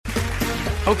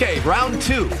Okay, round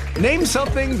two. Name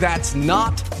something that's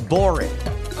not boring.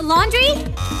 A laundry?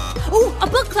 Ooh, a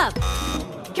book club.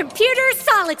 Computer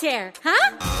solitaire,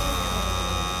 huh?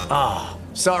 Ah,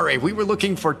 sorry, we were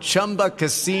looking for Chumba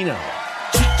Casino.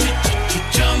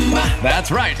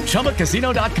 That's right,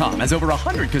 ChumbaCasino.com has over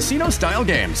 100 casino-style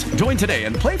games. Join today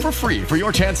and play for free for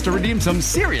your chance to redeem some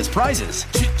serious prizes.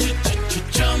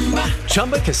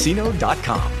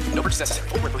 ChumbaCasino.com. No purchase necessary.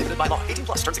 Void where prohibited by law. 18+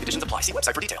 terms and conditions apply. See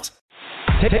website for details.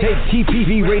 Take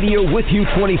TPV Radio with you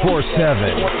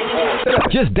 24/7.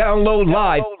 Just download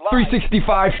Live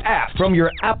 365's app from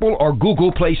your Apple or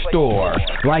Google Play Store.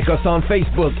 Like us on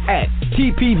Facebook at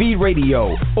TPV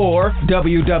Radio or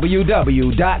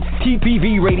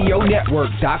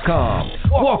www.tpvradionetwork.com.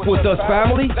 Walk with us,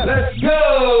 family. Let's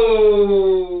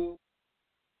go!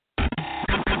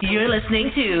 You're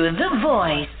listening to The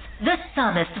Voice, the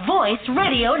Psalmist Voice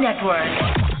Radio Network.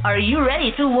 Are you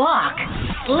ready to walk?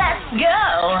 Let's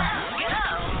go!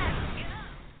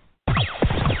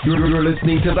 You're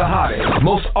listening to the hottest,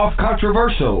 most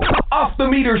off-controversial,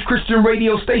 off-the-meters Christian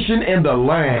radio station in the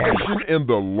land.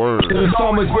 The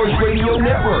Psalmist Voice Radio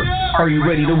Network. Are you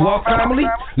ready to walk, family?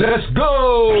 Let's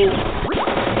go!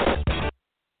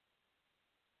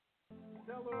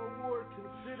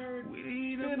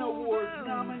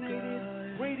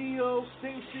 Award-nominated radio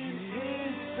station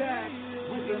is back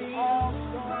with an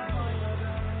all-star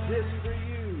lineup just for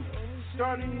you.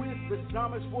 Starting with the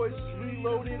Psalmist Voice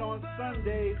Reloaded on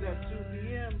Sundays at 2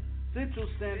 p.m. Central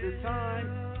Standard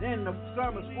Time. Then the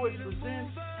Psalmist Voice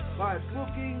presents by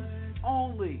booking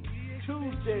only.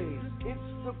 Tuesdays,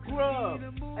 it's The Grub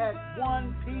at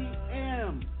 1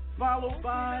 p.m. Followed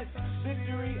by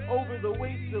Victory Over the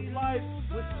Weights of Life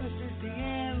with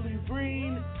Sis.Dian,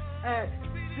 LeBrin at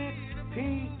 6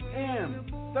 p.m.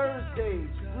 Thursdays,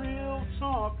 Real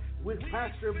Talk with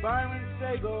Pastor Byron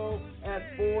Sago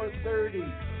at 4:30.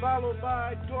 Followed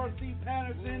by Dorothy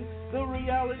Patterson, the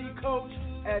reality coach,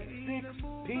 at 6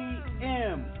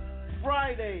 p.m.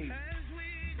 Fridays,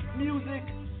 Music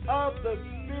of the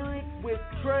Spirit with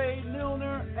Trey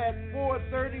Milner at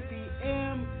 4:30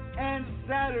 p.m. And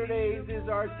Saturdays is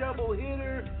our double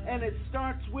hitter, and it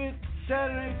starts with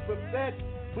Saturday's Buffet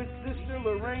with Sister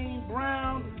Lorraine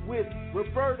Brown with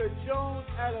Roberta Jones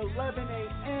at 11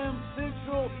 a.m.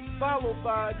 Central, followed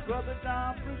by Brother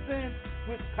Don Presents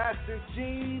with Pastor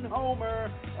Gene Homer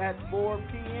at 4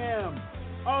 p.m.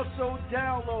 Also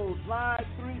download Live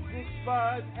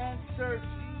 365 and search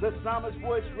the Psalmist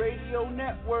Voice Radio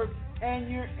Network, and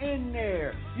you're in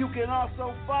there. You can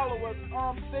also follow us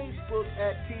on Facebook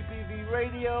at TPV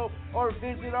Radio or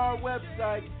visit our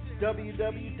website,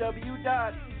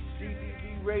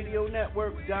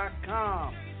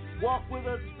 www.tpvradionetwork.com. Walk with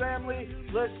us, family.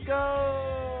 Let's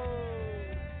go!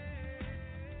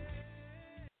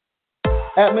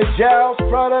 At Majal's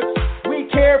Products, we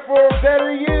care for a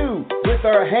better you with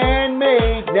our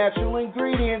handmade natural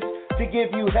ingredients to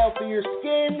give you healthier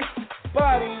skin,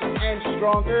 body, and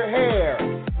stronger hair,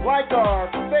 like our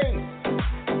face,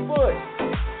 foot,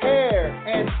 hair,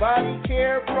 and body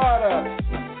care products.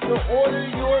 To order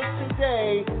yours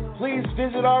today, please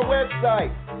visit our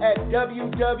website at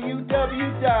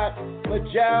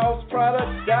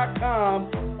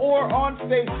www.majalsproducts.com or on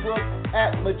Facebook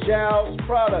at Majal's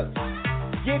Products.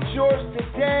 Get yours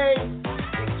today and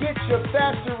get your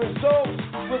faster results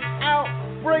without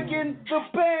breaking the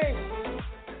bank.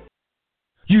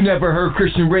 You never heard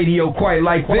Christian radio quite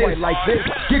like this.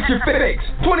 Get your fix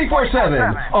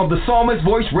 24/7 on the Psalmist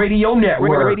Voice Radio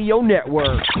Network.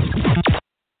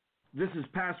 This is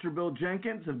Pastor Bill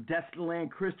Jenkins of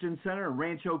Destinland Christian Center in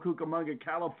Rancho Cucamonga,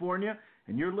 California,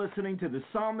 and you're listening to the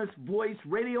Psalmist Voice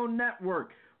Radio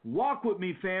Network. Walk with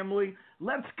me, family.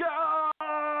 Let's go!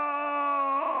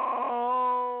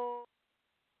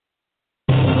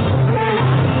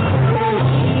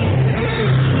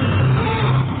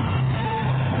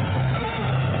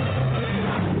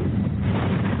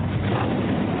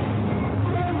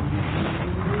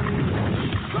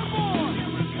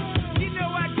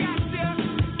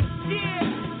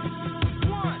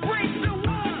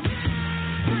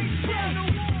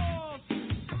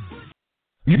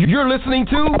 You're listening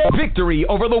to Victory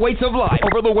Over the Weights of Life.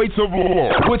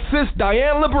 With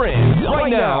Sis.Dian LeBrin.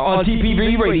 Right now on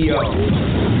TPV Radio.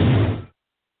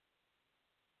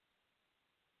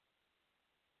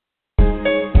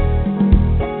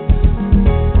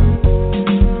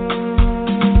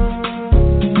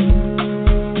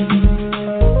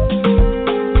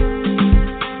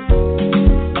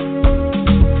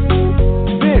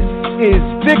 This is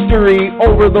Victory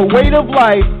Over the Weight of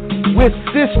Life with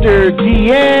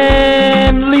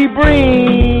Sis.Dian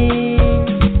LeBrin.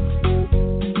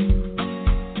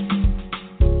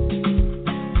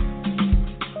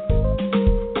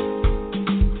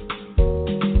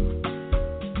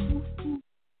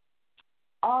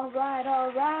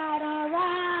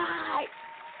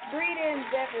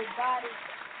 everybody.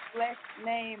 Blessed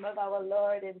name of our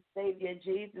Lord and Savior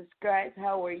Jesus Christ.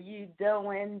 How are you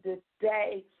doing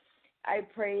today? I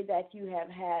pray that you have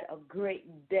had a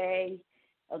great day,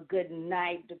 a good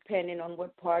night, depending on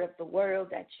what part of the world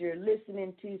that you're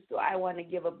listening to. So I want to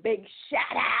give a big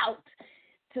shout out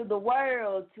to the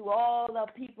world, to all the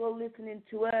people listening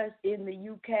to us in the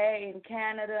UK, in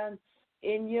Canada,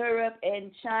 in Europe,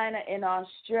 in China, in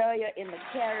Australia, in the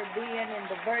Caribbean, in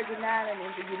the Virgin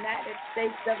Islands, in the United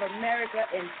States of America,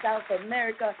 in South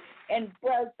America, in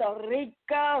Puerto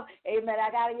Rico. Amen.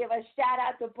 I got to give a shout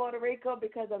out to Puerto Rico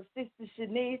because of Sister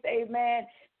Shanice. Amen.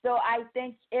 So I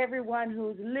thank everyone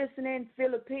who's listening,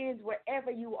 Philippines,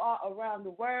 wherever you are around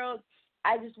the world.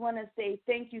 I just want to say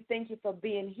thank you for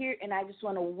being here, and I just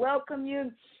want to welcome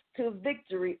you to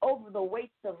Victory Over the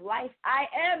Weights of Life. I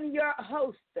am your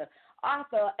host,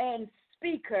 author, and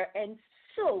speaker, and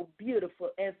so beautiful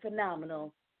and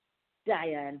phenomenal,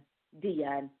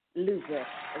 Sis.Dian Loser.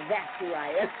 That's who I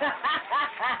am.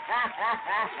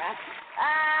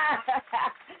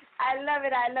 I love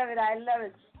it.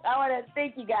 I want to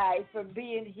thank you guys for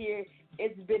being here.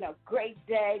 It's been a great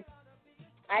day.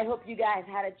 I hope you guys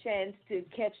had a chance to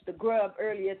catch the grub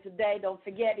earlier today. Don't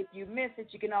forget, if you missed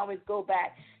it, you can always go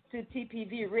back to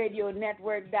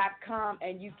tpvradionetwork.com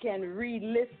and you can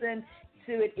re-listen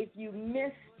to it if you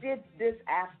missed it this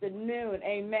afternoon.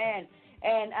 Amen.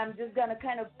 And I'm just going to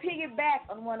kind of piggyback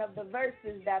on one of the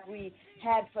verses that we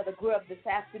had for the grub this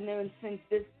afternoon. Since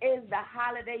this is the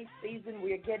holiday season,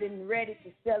 we are getting ready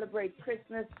to celebrate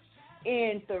Christmas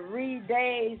in 3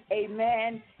 days.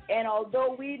 Amen. And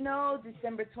although we know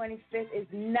December 25th is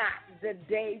not the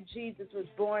day Jesus was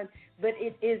born, but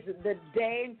it is the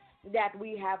day that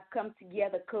we have come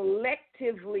together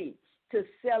collectively to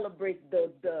celebrate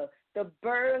the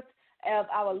birth of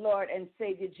our Lord and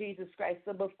Savior Jesus Christ.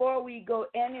 So before we go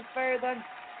any further,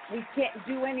 we can't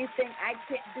do anything. I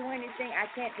can't do anything. I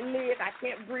can't live. I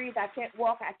can't breathe. I can't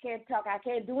walk. I can't talk. I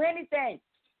can't do anything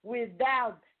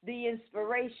without the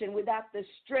inspiration, without the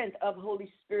strength of Holy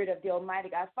Spirit of the Almighty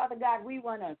God. Father God, we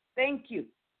want to thank you.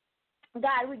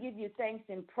 God, we give you thanks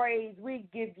and praise. We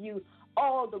give you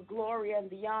all the glory and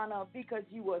the honor because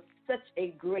you are such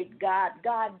a great God.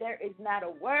 God, there is not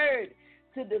a word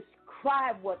to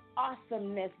describe what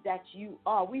awesomeness that you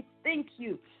are. We thank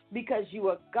you because you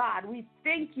are God. We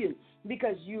thank you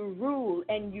because you rule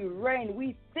and you reign.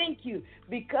 We thank you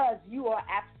because you are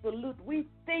absolute. We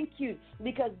thank you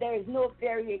because there is no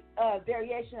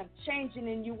variation of changing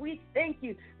in you. We thank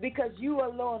you because you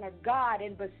alone are God,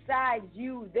 and besides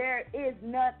you, there is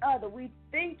none other. We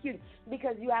thank you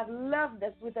because you have loved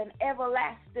us with an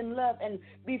everlasting love. And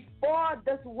before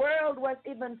this world was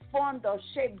even formed or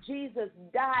shaped, Jesus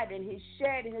died and he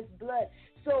shed his blood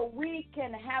so we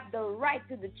can have the right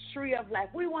to the tree of life.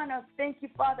 We want to thank you,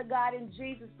 Father God, in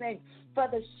Jesus' name, for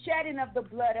the shedding of the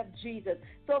blood of Jesus.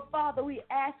 So, Father, we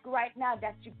ask right now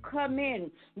that you come in,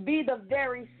 be the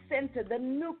very center, the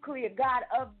nuclear, God,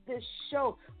 of this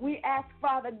show. We ask,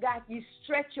 Father God, you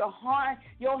stretch your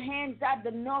hands out the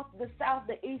north, the south,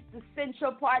 the east, the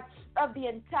central part of the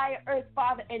entire earth,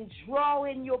 Father, and draw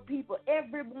in your people,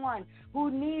 everyone who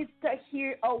needs to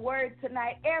hear a word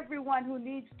tonight, everyone who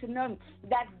needs to know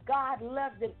that God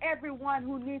loves them, everyone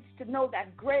who needs to know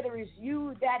that greater is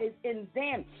you that is in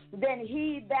them than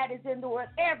he that is in the world,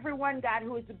 everyone, God,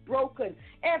 who is broken,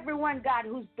 everyone, God,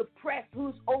 who's depressed,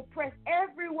 who's oppressed,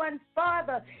 everyone,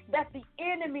 Father, that the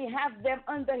enemy has them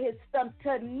under his thumb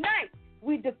tonight.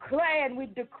 We declare and we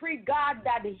decree, God,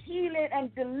 that healing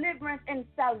and deliverance and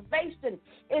salvation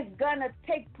is going to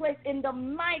take place in the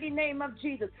mighty name of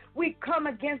Jesus. We come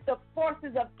against the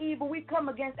forces of evil. We come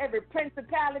against every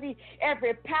principality,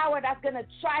 every power that's going to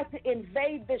try to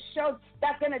invade the show,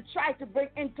 that's going to try to bring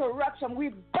interruption. We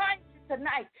bind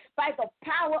tonight by the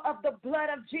power of the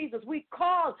blood of Jesus. We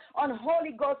call on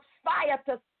Holy Ghost fire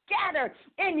to scatter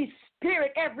any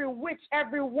spirit, every witch,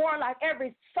 every warlock,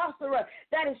 every sorcerer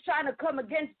that is trying to come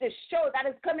against this show, that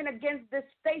is coming against this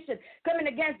station, coming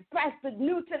against Pastor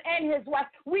Newton and his wife.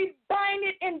 We bind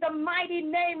it in the mighty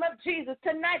name of Jesus.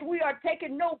 Tonight we are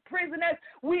taking no prisoners.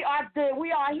 We are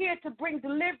here to bring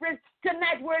deliverance.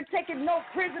 Tonight we're taking no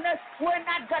prisoners. We're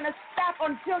not going to stop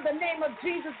until the name of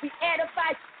Jesus be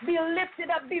edified, be lifted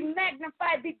up, be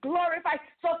magnified, be glorified.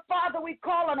 So, Father, we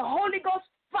call on Holy Ghost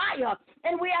fire,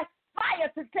 and we ask fire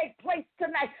to take place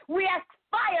tonight. We ask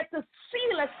fire to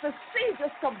seal us, to seize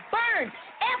us, to burn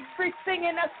everything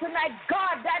in us tonight,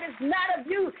 God, that is not of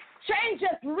you. Change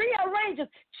us, rearrange us,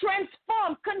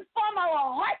 transform, conform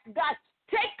our hearts, God.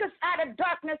 Take us out of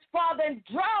darkness, Father, and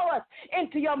draw us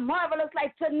into your marvelous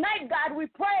light. Tonight, God, we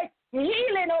pray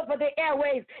healing over the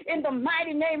airwaves in the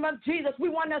mighty name of Jesus. We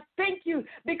want to thank you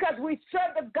because we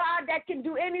serve the God that can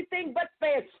do anything but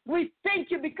fail. We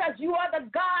thank you because you are the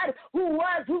God who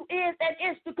was, who is, and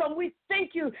is to come. We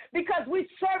thank you because we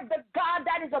serve the God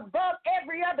that is above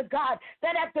every other God,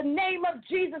 that at the name of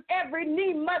Jesus, every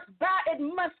knee must bow, it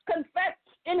must confess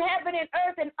in heaven and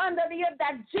earth and under the earth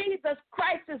that Jesus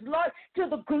Christ is Lord, to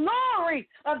the glory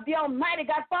of the Almighty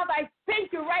God. Father, I thank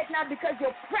you right now because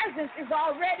your presence is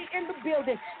already in the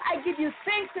building. I give you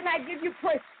thanks and I give you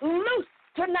praise. Loose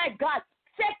tonight, God.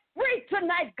 Set free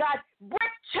tonight, God.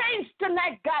 Break chains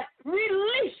tonight, God.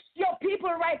 Release your people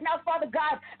right now, Father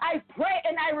God. I pray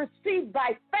and I receive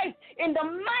by faith in the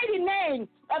mighty name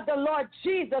of the Lord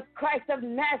Jesus Christ of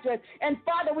Nazareth. And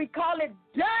Father, we call it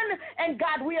done. And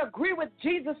God, we agree with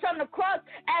Jesus on the cross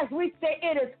as we say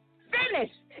it is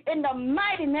finished in the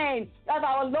mighty name of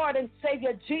our Lord and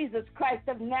Savior Jesus Christ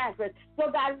of Nazareth. So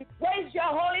God, we praise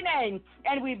your holy name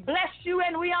and we bless you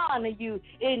and we honor you.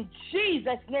 In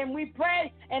Jesus' name we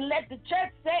pray, and let the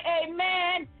church say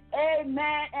amen,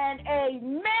 amen, and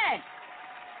amen.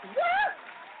 Woo!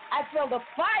 I feel the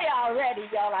fire already,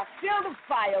 y'all. I feel the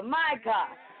fire. My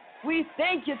God. We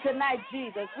thank you tonight,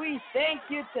 Jesus. We thank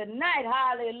you tonight.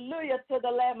 Hallelujah to the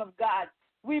Lamb of God.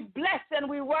 We bless and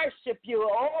we worship you,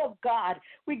 oh God.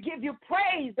 We give you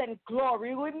praise and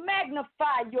glory. We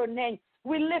magnify your name.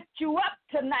 We lift you up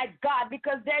tonight, God,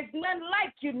 because there's none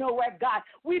like you nowhere, God.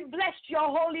 We bless your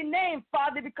holy name,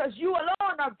 Father, because you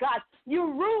alone are God.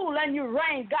 You rule and you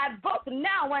reign, God, both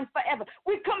now and forever.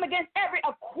 We come against every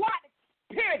aquatic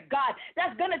spirit, God,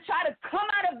 that's going to try to come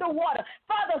out of the water.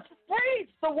 Father,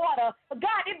 freeze the water.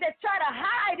 God, if they try to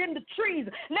hide in the trees,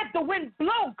 let the wind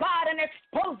blow, God, and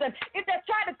expose them. If they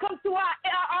try to come to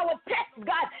our pets,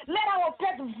 God, let our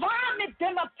pets vomit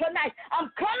them up tonight. I'm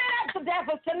coming at the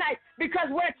devil tonight because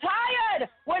we're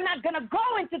tired. We're not going to go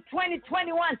into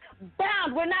 2021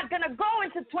 bound. We're not going to go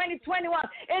into 2021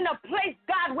 in a place,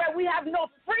 God, where we have no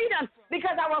freedom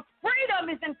because our freedom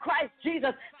is in Christ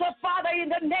Jesus. So, Father, in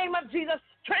the name of Jesus,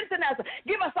 strengthen us.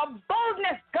 Give us a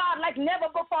boldness, God, like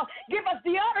never before. Give us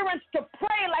the utterance to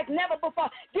pray like never before.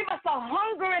 Give us a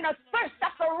hunger and a thirst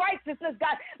after righteousness,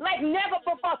 God, like never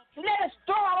before. Let us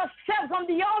throw ourselves on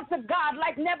the altar, God,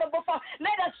 like never before.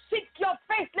 Let us seek your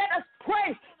face. Let us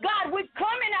pray. God, we're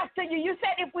coming after you. You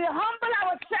said if we humble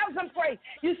ourselves and pray,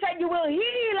 you said you will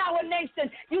heal our nation.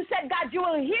 You said, God, you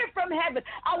will hear from heaven.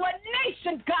 Our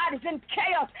nation, God, is in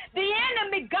chaos. The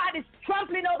enemy, God, is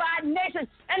trampling over our nation.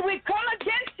 And we come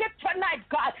against it tonight,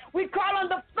 God. We call on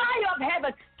the fire of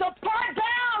heaven to pour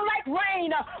down like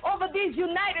rain over these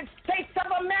United States of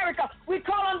America. We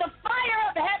call on the fire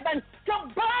of heaven to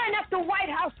burn up the White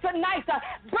House tonight,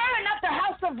 burn up the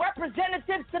House of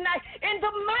Representatives tonight. In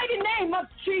the mighty name of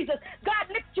Jesus, God,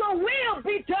 let your will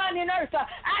be done in earth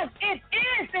as it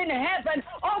is in heaven.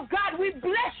 Oh, God, we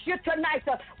bless you tonight.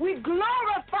 We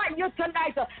glorify you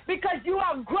tonight because you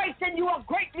are great and you are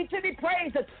greatly to be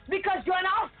praised, because you're an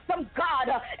awesome God,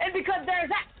 and because there's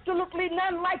absolutely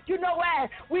none like you nowhere.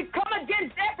 We come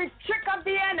against every trick of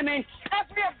the enemy,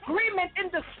 every agreement in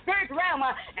the spirit realm,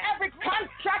 every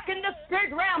contract in the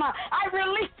spirit realm. I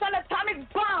release an atomic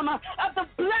bomb of the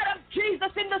blood of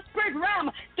Jesus in the spirit realm,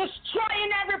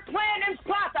 destroying every plan and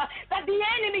plot that the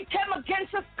enemy came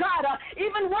against us, God.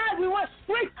 Even while we were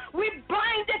asleep, we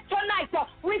bind it tonight.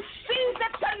 We seize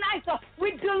it tonight.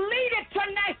 We delete it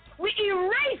tonight. We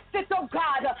erase it, oh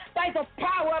God, by the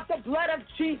power of the blood of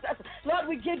Jesus. Lord,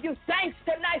 we give you thanks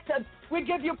tonight. We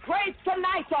give you praise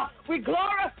tonight. We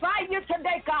glorify you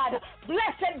today, God.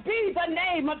 Blessed be the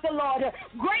name of the Lord.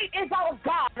 Great is our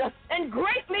God, and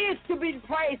greatly is to be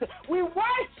praised. We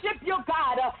worship you,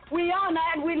 God. We honor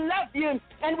and we love you,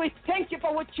 and we thank you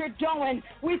for what you're doing.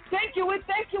 We thank you, we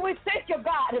thank you, we thank you,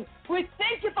 God. We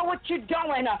thank you for what you're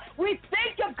doing. We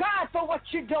thank you, God, for what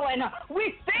you're doing.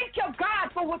 We thank you,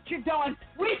 God, for what you're doing.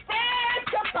 We thank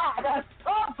you, God.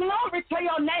 Oh, glory to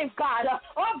your name, God.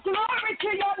 Oh, glory to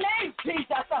your name,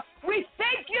 Jesus. We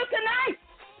thank you tonight.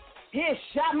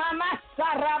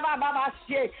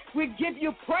 We give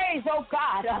you praise, oh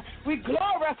God. We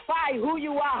glorify who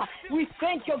you are. We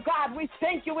thank you, God. We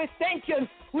thank you. We thank you.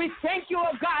 We thank you,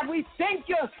 oh God. We thank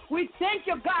you. We thank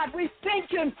you, God. We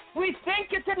thank you. We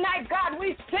thank you tonight, God.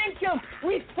 We thank you.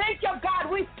 We thank you, God.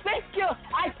 We thank you.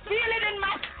 I feel it in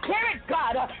my spirit,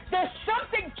 God. There's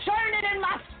something churning in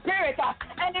my spirit,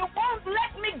 and it won't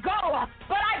let me go.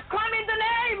 But I come in the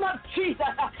name of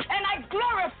Jesus, and I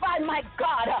glorify my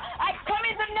God. I come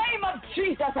in the name of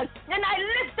Jesus, and I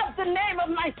lift up the name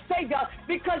of my Savior,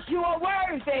 because you are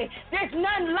worthy. Yahweh. There's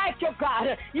none like you,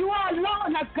 God. You are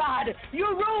alone, God. You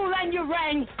rule and you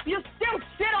reign. You still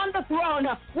sit on the throne.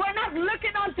 We're not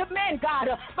looking unto men, God,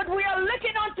 but we are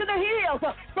looking unto the hills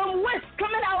from whence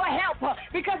cometh our help,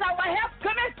 because our help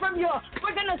cometh from you.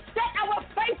 We're going to set our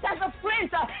face as a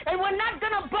flint, and we're not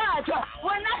going to budge.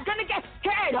 We're not going to get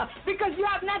scared, because you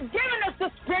have not given us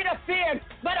the spirit of fear,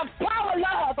 but of power,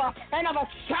 love, and of a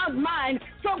sound mind.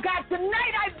 So, God,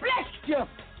 tonight I bless you.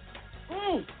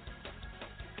 Oh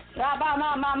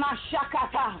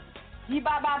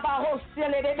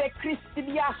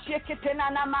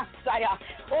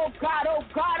God, oh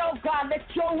God, oh God,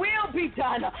 let your will be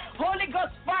done. Holy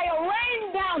Ghost fire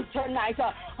rain down tonight.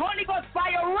 Holy Ghost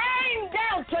fire rain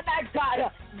down tonight,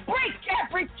 God. Break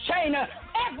every chain,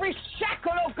 every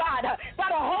shackle, oh God,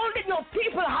 that are holding your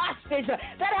people hostage,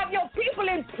 that have your people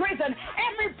in prison.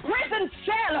 Every prison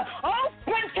cell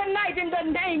open tonight in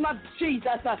the name of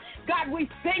Jesus. God, we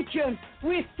thank you.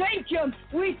 We thank you.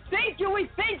 We thank you. We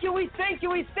thank you. We thank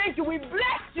you. We thank you. We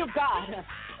bless you, God.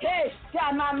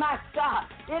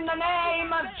 In the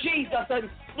name of Jesus.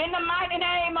 In the mighty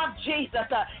name of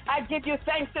Jesus. I give you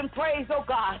thanks and praise, oh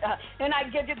God. And I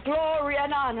give you glory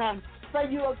and honor. For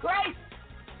you are great.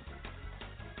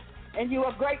 And you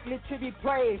are greatly to be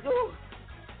praised. Ooh.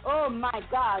 Oh, my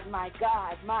God, my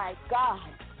God, my God.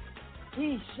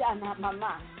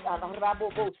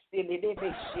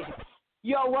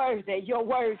 You're worthy, you're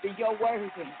worthy, you're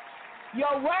worthy.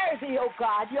 You're worthy, oh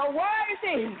God, you're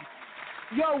worthy.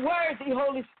 You're worthy,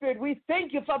 Holy Spirit. We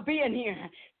thank you for being here.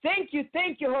 Thank you,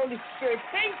 Holy Spirit.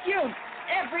 Thank you.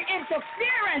 Every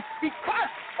interference be caught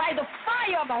by the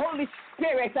fire of the Holy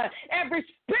Spirit. Every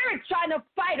spirit trying to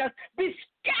fight us be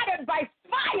scattered by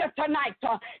fire tonight.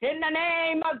 In the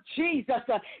name of Jesus.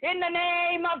 In the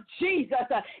name of Jesus.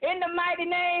 In the mighty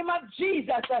name of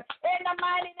Jesus. In the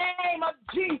mighty name of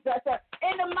Jesus.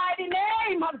 In the mighty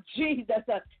name of Jesus.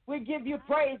 We give you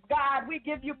praise, God. We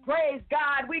give you praise,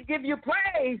 God. We give you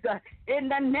praise. In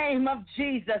the name of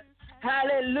Jesus.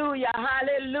 Hallelujah,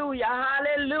 hallelujah,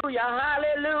 hallelujah,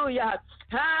 hallelujah,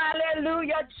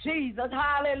 hallelujah, Jesus,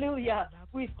 hallelujah.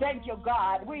 We thank you,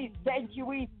 God. We thank you,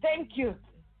 we thank you.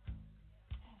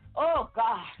 Oh,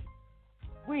 God,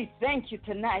 we thank you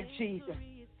tonight, Jesus.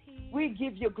 We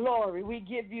give you glory. We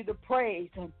give you the praise.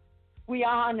 And we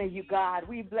honor you, God.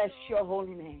 We bless your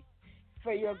holy name.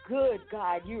 For you're good,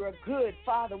 God. You're a good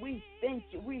Father. We thank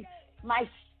you. My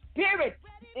spirit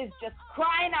is just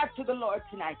crying out to the Lord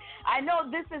tonight. I know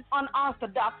this is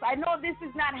unorthodox. I know this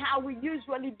is not how we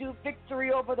usually do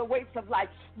victory over the weights of life.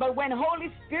 But when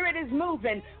Holy Spirit is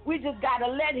moving, we just got to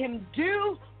let him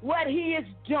do what he is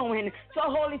doing. So,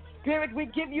 Holy Spirit, we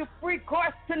give you free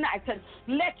course tonight.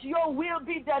 Let your will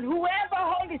be done. Whoever,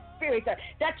 Holy Spirit,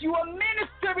 that you are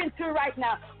ministering to right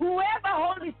now, whoever,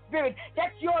 Holy Spirit,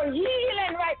 that you're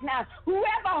healing right now,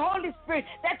 whoever, Holy Spirit,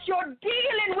 that you're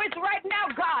dealing with right now,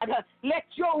 God, let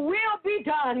your will be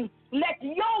done. Let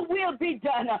your will be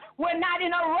done. We're not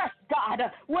in a rush, God.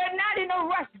 We're not in a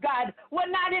rush, God. We're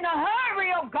not in a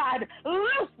hurry, oh God.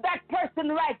 Loose that person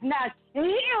right now.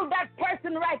 Heal that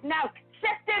person right now.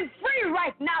 Set them free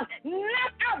right now.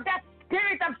 Knock out that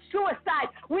spirit of suicide.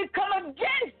 We come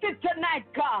against it tonight,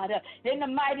 God. In the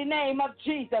mighty name of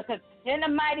Jesus. In the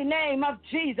mighty name of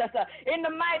Jesus. In the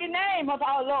mighty name of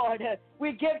our Lord.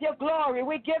 We give you glory.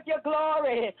 We give you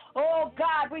glory. Oh,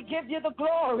 God, we give you the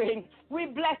glory. We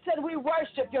bless and we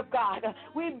worship you, God.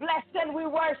 We bless and we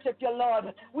worship you,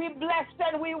 Lord. We bless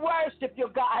and we worship you,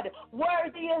 God.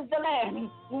 Worthy is the Lamb.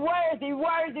 Worthy,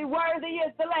 worthy, worthy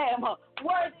is the Lamb.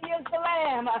 Worthy is the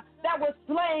Lamb that was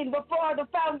slain before the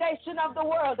foundation of the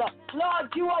world.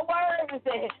 Lord, you are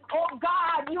worthy. Oh,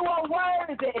 God, you are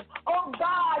worthy. Oh,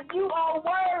 God, you are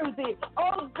worthy.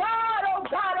 Oh, God, oh,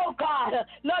 God, oh, God.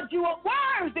 Lord, you are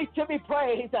worthy to be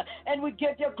praised. And we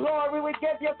give you glory. We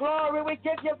give you glory. We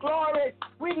give you glory.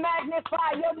 We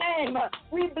magnify your name.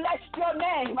 We bless your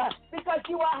name because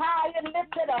you are high and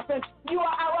lifted up. You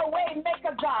are our way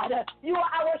maker, God. You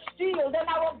are our shield and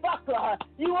our buckler.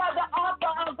 You are the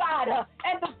author of God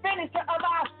and the finisher of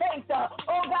our faith.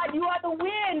 Oh God, you are the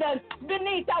wind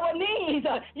beneath our knees.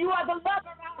 You are the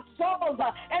lover of our souls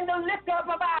and the lifter of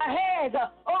our heads.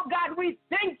 Oh God, we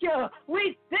thank you.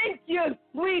 We thank you.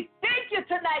 We thank you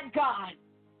tonight, God.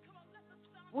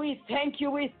 We thank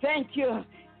you. We thank you.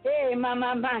 Hey,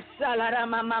 mama, masalara,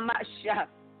 mama, masha.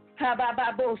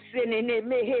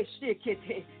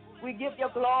 We give you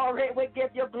glory. We give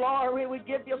you glory. We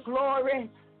give you glory.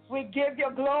 We give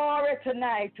you glory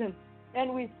tonight.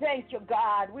 And we thank you,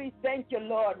 God. We thank you,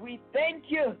 Lord. We thank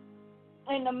you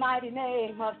in the mighty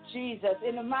name of Jesus.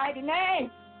 In the mighty name.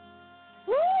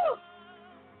 Woo!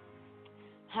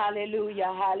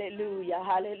 Hallelujah, hallelujah,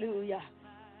 hallelujah.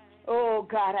 Oh,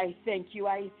 God, I thank you,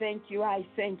 I thank you, I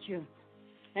thank you.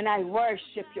 And I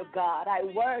worship you, God. I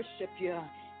worship you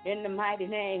in the mighty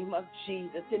name of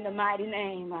Jesus. In the mighty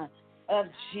name of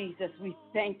Jesus, we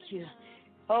thank you.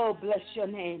 Oh, bless your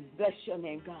name. Bless your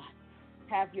name, God.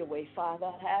 Have your way,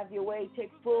 Father. Have your way.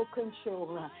 Take full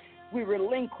control. We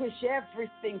relinquish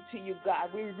everything to you, God.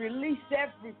 We release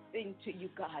everything to you,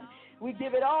 God. We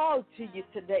give it all to you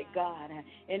today, God.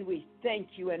 And we thank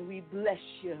you and we bless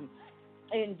you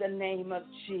in the name of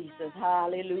Jesus.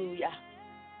 Hallelujah.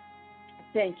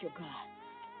 Thank you,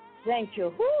 God. Thank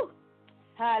you. Woo.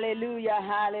 Hallelujah,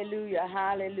 hallelujah,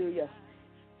 hallelujah.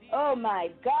 Oh, my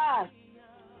God.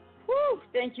 Woo.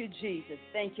 Thank you, Jesus.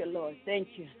 Thank you, Lord. Thank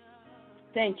you.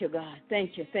 Thank you, God.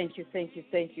 Thank you, thank you, thank you,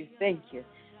 thank you, thank you.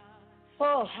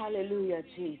 Oh, hallelujah,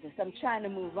 Jesus. I'm trying to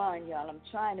move on, y'all. I'm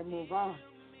trying to move on.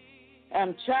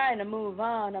 I'm trying to move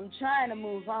on. I'm trying to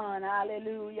move on.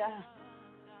 Hallelujah.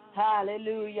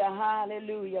 Hallelujah,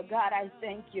 hallelujah. God, I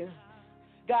thank you.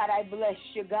 God, I bless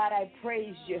you. God, I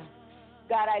praise you.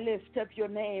 God, I lift up your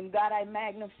name. God, I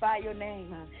magnify your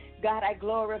name. God, I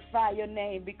glorify your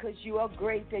name because you are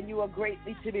great and you are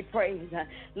greatly to be praised.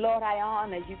 Lord, I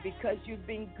honor you because you've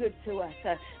been good to us.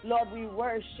 Lord, we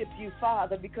worship you,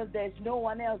 Father, because there's no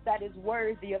one else that is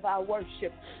worthy of our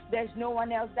worship. There's no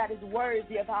one else that is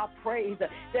worthy of our praise.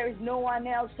 There is no one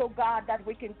else, oh God, that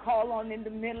we can call on in the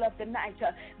middle of the night.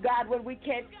 God, when we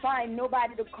can't find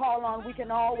nobody to call on, we can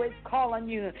always call on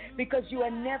you because you are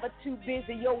never too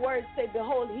busy. Your word say,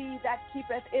 behold, he that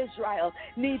keepeth Israel,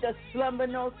 neither slumber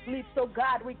nor sleep. So,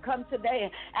 God, we come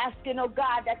today asking, oh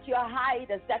God, that you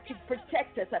hide us, that you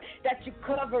protect us, that you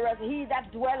cover us. He that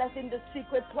dwelleth in the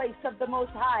secret place of the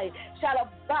Most High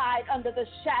shall abide under the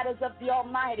shadows of the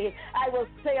Almighty. I will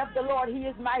say of the Lord, he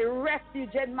is my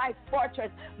refuge and my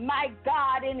fortress. My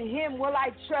God, in him will I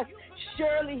trust.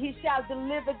 Surely he shall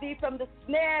deliver thee from the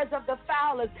snares of the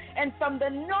fowlers and from the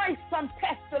noisome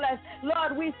pestilence.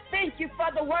 Lord, we thank you for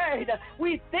the word.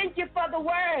 We thank you for the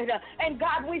word. And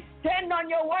God, we stand on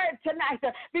your word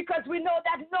tonight because we know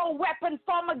that no weapon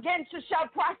formed against us shall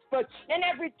prosper. And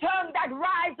every tongue that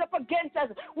rise up against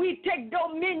us, we take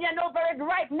dominion over it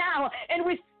right now. And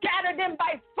we scatter them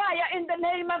by fire in the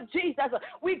name of Jesus.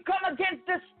 We come against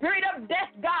the spirit of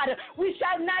death, God. We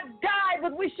shall not die,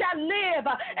 but we shall live,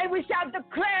 and we shall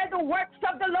declare the works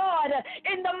of the Lord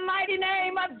in the mighty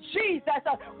name of Jesus.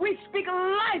 We speak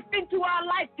life into our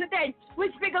life today. We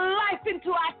speak life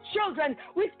into our children.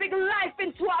 We speak life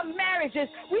into our marriages.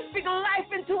 We speak life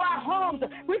into our homes.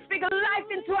 We speak life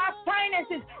into our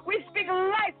finances. We speak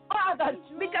life, Father,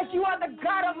 because you are the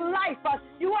God of life.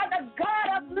 You are the God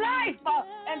of life.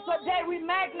 And today we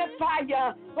magnify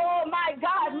you. Oh, my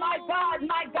God, my God,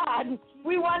 my God.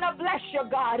 We want to bless you,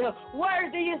 God.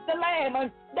 Worthy is the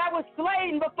Lamb that was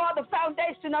slain before the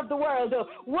foundation of the world.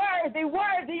 Worthy,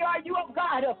 worthy are you, oh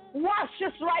God. Wash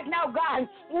us right now, God.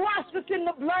 Wash us in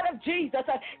the blood of Jesus.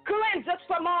 Cleanse us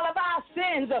from all of our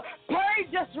sins.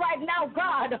 Purge us right now,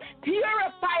 God.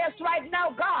 Purify us right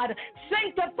now, God.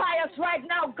 Sanctify us right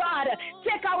now, God.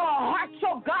 Take our hearts,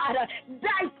 oh God.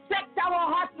 Dissect our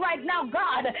hearts right now,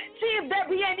 God. See if there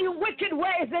be any wicked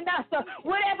ways in us.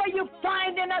 Whatever you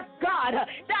find in us, God,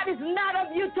 that is not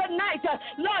of you tonight.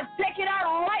 Lord, take it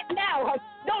out right now.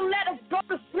 Don't let us go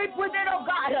to sleep with it, oh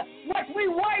God. What we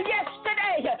were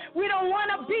yesterday, we don't want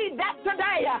to be that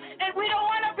today. And we don't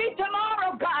want to be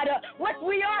tomorrow, God. What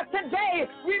we are today,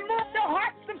 remove the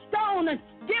hearts of stone.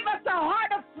 Give us a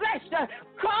heart of flesh.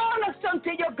 Call us unto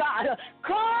you, God.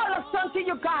 Call us unto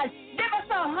you, God. Give us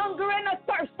a hunger and a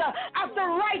thirst after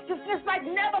righteousness like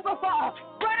never before.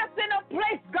 Put us in a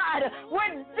place, God.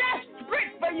 We're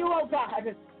desperate for you, oh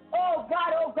God. Oh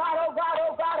God, oh God, oh God,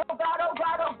 oh God, oh God, oh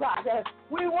God, oh God.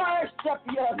 We worship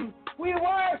you. We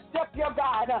worship you,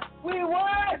 God. We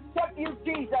worship you,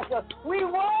 Jesus. We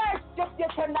worship you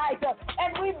tonight.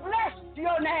 And we bless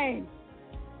your name.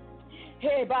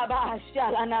 Hey, Baba,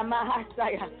 Shalana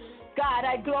Mahasaya. God,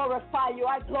 I glorify you.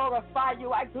 I glorify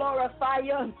you. I glorify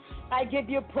you. I give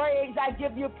you praise. I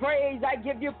give you praise. I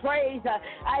give you praise.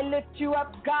 I lift you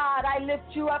up, God. I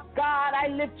lift you up, God. I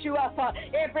lift you up.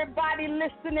 Everybody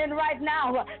listening right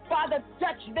now, Father,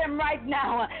 touch them right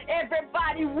now.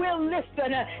 Everybody will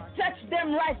listen. Touch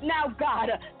them right now, God.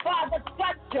 Father,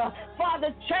 touch.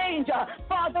 Father, change.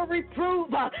 Father, reprove.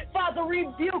 Father,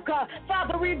 rebuke.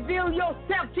 Father, reveal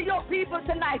yourself to your people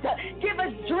tonight. Give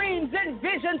us dreams and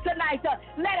visions tonight.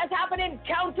 Let us have an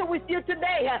encounter with you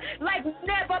today like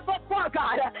never before. for,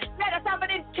 God. Let us have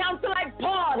an encounter like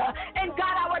Paul. And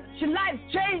God, our life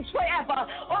change forever.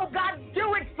 Oh God,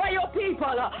 do it for your people.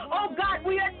 Oh God,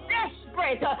 we are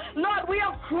desperate. Lord, we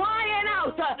are crying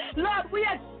out. Lord, we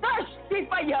are thirsty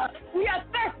for you. We are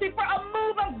thirsty for a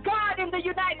move of God in the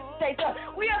United States.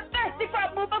 We are thirsty for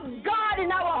a move of God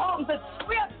in our homes.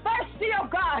 We are thirsty, oh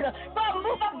God, for a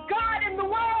move of God in the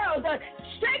world.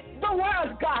 Shake the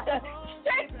world, God.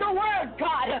 Shake the world,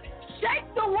 God.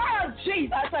 Shake the world,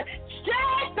 Jesus.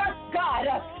 Shake us, God,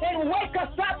 and wake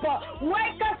us up.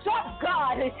 Wake us up,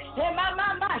 God.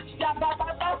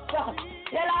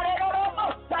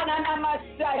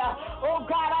 Oh,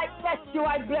 God, I bless you.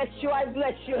 I bless you. I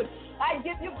bless you. I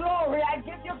give you glory. I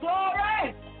give you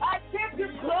glory. I give you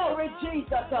glory,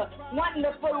 Jesus.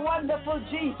 Wonderful, wonderful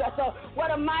Jesus.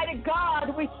 What a mighty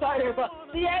God we serve.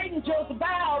 The angels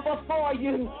bow before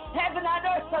you. Heaven and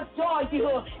earth adore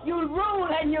you. You rule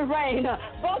and you reign,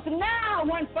 both now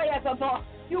and forevermore.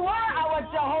 You are our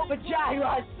Jehovah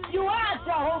Jireh. You are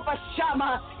Jehovah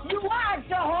Shammah. You are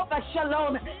Jehovah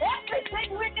Shalom.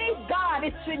 Everything we need, God,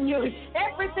 it's in you.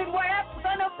 Everything we're ever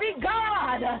going to be,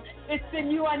 God, it's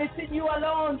in you and it's in you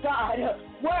alone, God.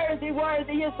 Worthy,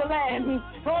 worthy is the Lamb.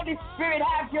 Holy Spirit,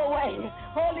 have your way.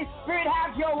 Holy Spirit,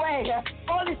 have your way.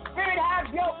 Holy Spirit,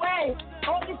 have your way.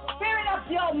 Holy Spirit of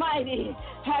the Almighty,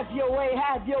 have your way,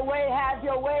 have your way, have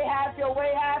your way, have your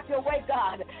way, have your way,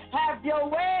 God. Have your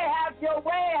way, have your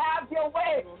way, have your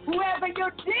way. Whoever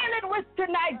you're dealing with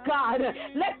tonight, God,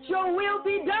 let your will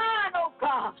be done, oh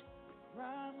God.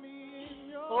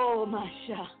 Oh,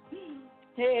 Masha.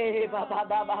 Hey, Baba,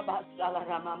 Baba,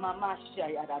 Salarama, Masha,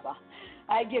 Yadaba.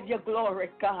 I give you glory,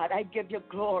 God. I give you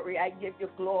glory. I give you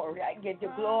glory. I give you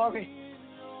glory.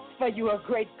 For you are a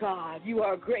great God. You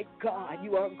are a great God.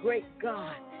 You are a great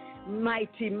God.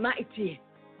 Mighty, mighty,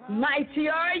 mighty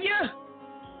are you.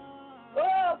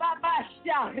 Oh, Baba,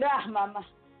 Shah, Mama.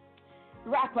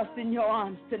 Wrap us in your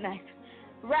arms tonight.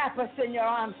 Wrap us in your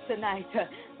arms tonight.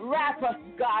 Wrap us,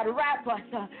 God. Wrap us.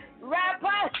 Wrap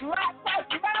us. Wrap us.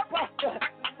 Wrap us.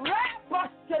 Wrap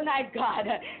us tonight, God.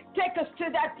 Take us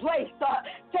to that place.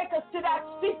 Take us to that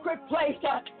secret place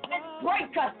and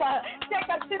break us. Take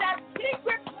us to that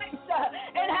secret place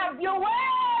and have your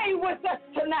way with us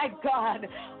tonight, God.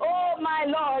 Oh, my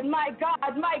Lord, my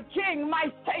God, my King,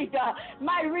 my Savior,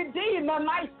 my Redeemer,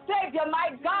 my Savior,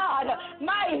 my God,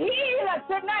 my healer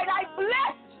tonight. I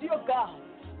bless you, God.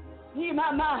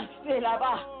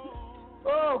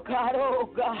 Oh, God, oh,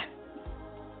 God.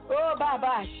 Oh,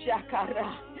 Baba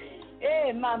Shakara.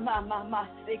 Mama,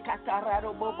 se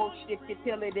katararo bobo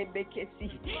sheketele de bekesi.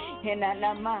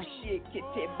 Enanama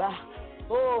sheketeba.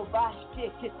 Oh, ba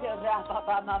sheketera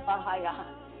baba bahaya.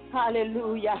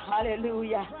 Hallelujah,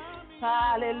 hallelujah,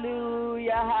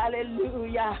 hallelujah,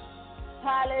 hallelujah,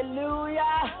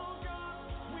 hallelujah.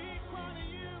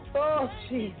 Oh,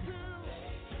 Jesus.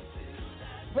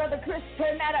 Brother Chris,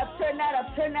 turn that up, turn that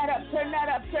up, turn that up, turn that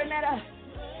up, turn that up.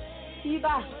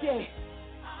 Ibashe.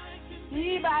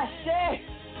 Ibashe.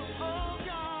 Oh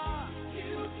God,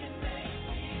 you can make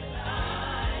me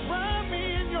alive. Wrap me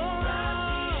in your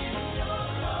arms.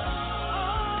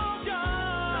 Oh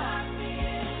God, wrap me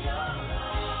in your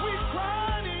arms. We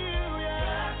cry to you,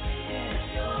 yeah. Wrap me in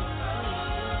your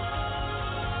arms.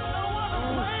 No other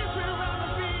place we'd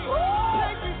rather be.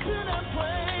 Take me to that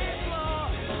place,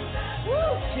 Lord.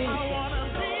 Woo, Jesus. I wanna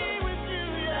be with you,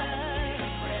 yeah.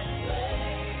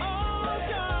 Oh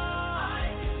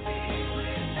God,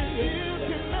 and you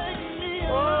can make me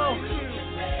alive. Take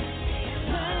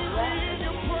me in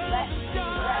your presence,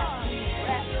 God. Wrap me,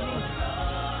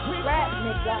 God. Wrap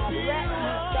me, God.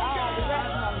 Wrap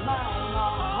my mind, my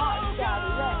heart, God.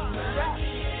 Wrap me, wrap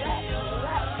me, wrap me,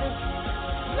 wrap me.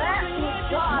 Wrap me,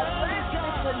 God. Wrap me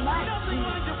tonight,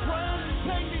 Jesus.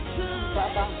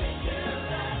 Baba.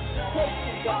 Take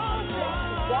me, God. Take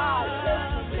me, God. Take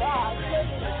me, God.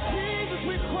 Take me. Jesus,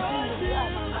 we cry to you.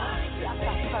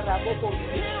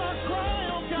 Hear our cry,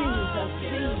 oh God.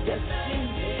 Jesus.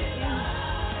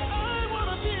 I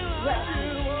wanna be like you.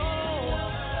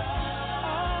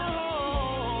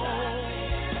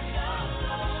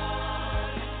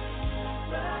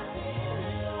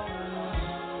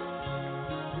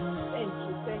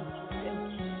 Thank you.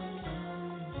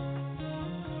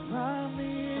 Wrap me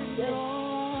in your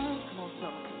arms. Come on,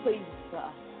 son. Please,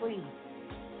 God. Please.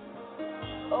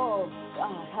 Oh,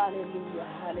 God. Hallelujah.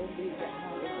 Hallelujah.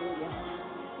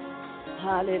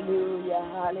 Hallelujah.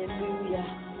 Hallelujah.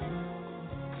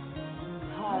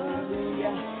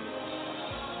 Hallelujah.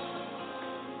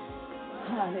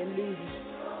 Hallelujah.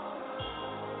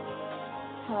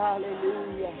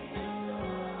 Hallelujah.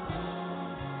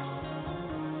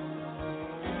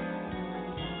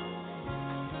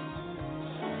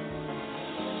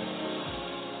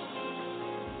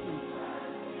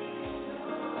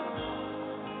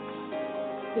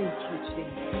 Thank you,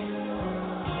 Jesus.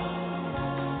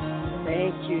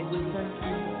 Thank you, Jesus.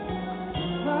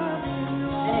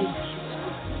 Thank you.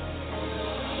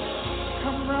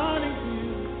 Come running to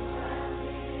you,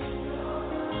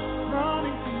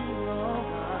 oh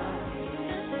God,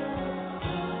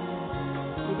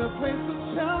 to the place of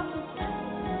shelter,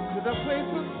 to the place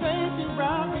of safety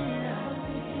around me,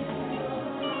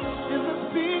 in the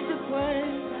secret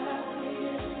place,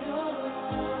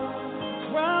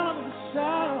 dwell under the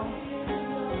shadow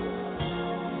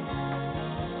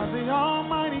of the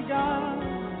Almighty God.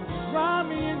 Wrap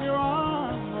me in your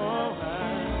arms, oh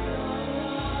God.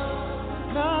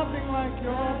 Nothing like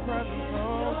your presence,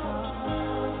 oh God.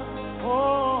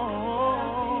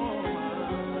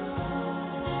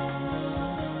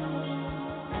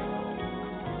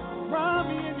 Wrap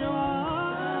me in your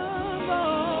arms, oh.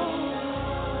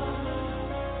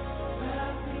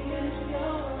 Wrap me in your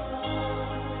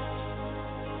arms.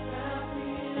 Wrap me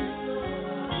in your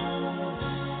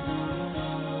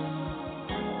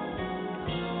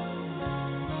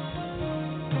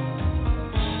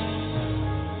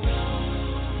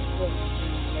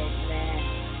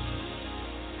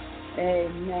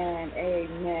Amen,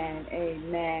 amen,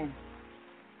 amen.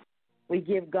 We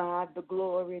give God the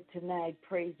glory tonight.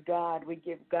 Praise God. We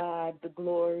give God the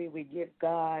glory. We give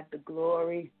God the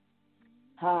glory.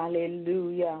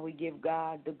 Hallelujah. We give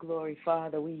God the glory.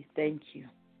 Father, we thank you.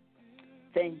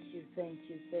 Thank you, thank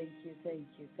you, thank you, thank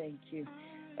you, thank you.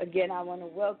 Again, I want to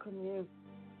welcome you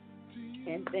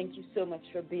and thank you so much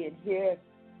for being here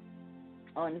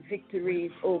on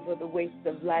Victories Over the Waste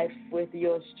of Life with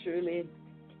yours truly.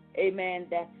 Amen.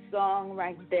 That song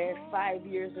right there, 5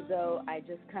 years ago, I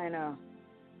just kind of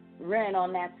ran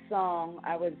on that song.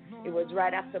 It was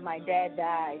right after my dad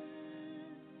died.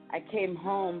 I came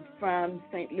home from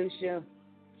St. Lucia,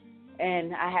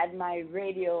 and I had my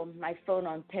radio, my phone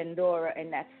on Pandora,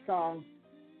 and that song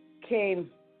came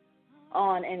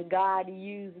on, and God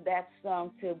used that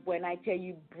song to, when I tell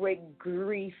you, break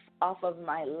grief off of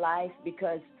my life,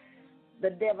 because the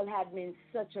devil had me in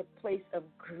such a place of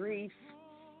grief.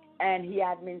 And he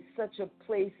had me in such a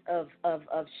place of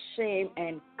shame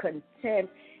and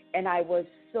contempt. And I was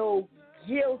so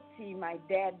guilty. My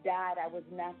dad died. I was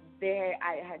not there.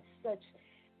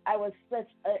 I was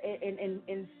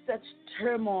in such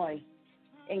turmoil.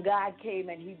 And God came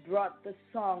and he brought the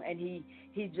song and he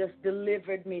just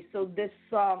delivered me. So this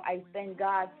song, I thank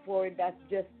God for it. That's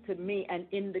just to me an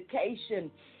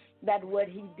indication that what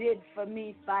he did for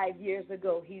me 5 years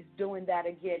ago, he's doing that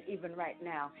again even right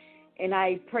now. And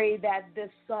I pray that this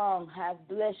song has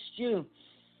blessed you.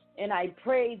 And I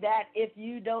pray that if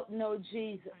you don't know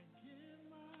Jesus,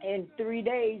 in 3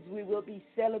 days we will be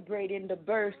celebrating the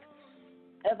birth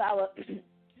of our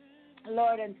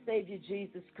Lord and Savior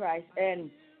Jesus Christ. And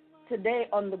today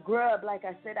on the Grub, like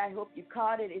I said, I hope you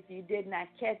caught it. If you did not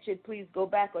catch it, please go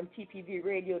back on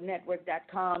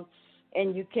tpvradionetwork.com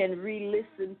and you can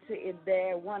re-listen to it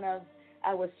there. One of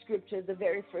our scriptures, the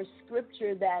very first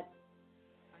scripture that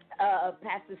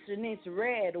Pastor Shanice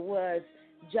read was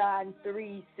John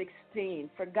 3:16.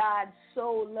 For God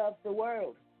so loved the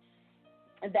world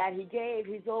that he gave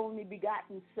his only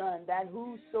begotten Son, that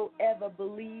whosoever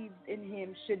believes in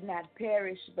him should not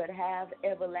perish but have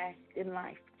everlasting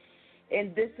life.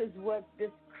 And this is what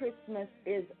this Christmas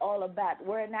is all about.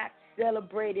 We're not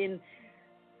celebrating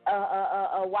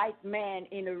a white man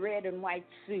in a red and white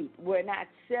suit. We're not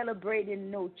celebrating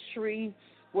no tree.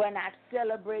 We're not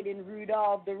celebrating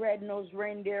Rudolph the red-nosed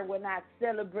reindeer. We're not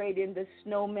celebrating the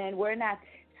snowman. We're not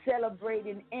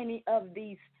celebrating any of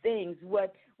these things.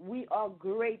 What we are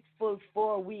grateful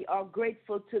for, we are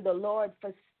grateful to the Lord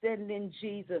for sending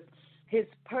Jesus, his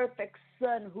perfect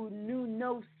Son who knew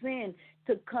no sin,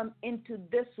 to come into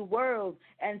this world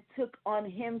and took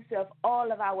on himself all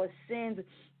of our sins,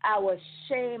 our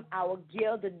shame, our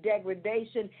guilt, the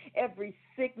degradation, every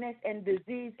sickness and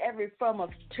disease, every form of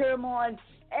turmoil,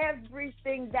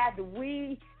 everything that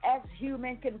we as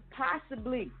humans can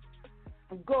possibly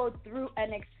go through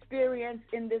and experience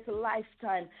in this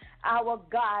lifetime. Our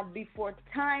God, before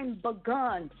time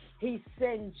begun, he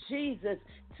sent Jesus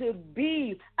to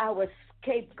be our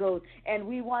scapegoat. And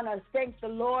we want to thank the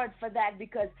Lord for that,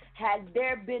 because had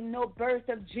there been no birth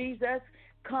of Jesus,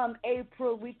 come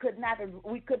April, we could not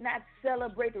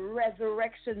celebrate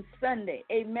Resurrection Sunday.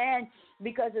 Amen.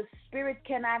 Because the spirit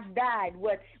cannot die.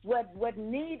 What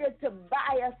needed to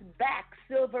buy us back,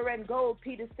 silver and gold,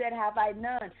 Peter said, have I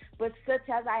none, but such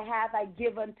as I have I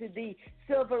give unto thee.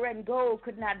 Silver and gold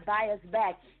could not buy us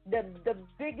back. the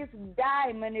biggest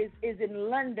diamond is in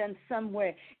London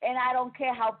somewhere, and I don't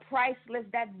care how priceless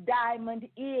that diamond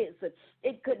is.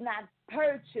 It could not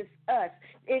purchase us.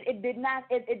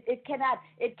 It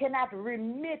cannot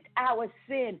remit our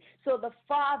sin. So the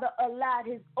Father allowed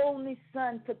his only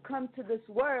Son to come to this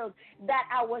world that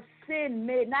our sin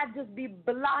may not just be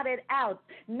blotted out,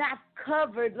 not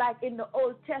covered like in the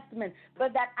Old Testament,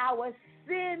 but that our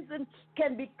sins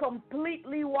can be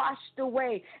completely washed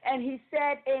away. And he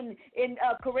said in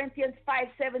Corinthians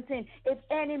 5:17, if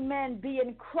any man be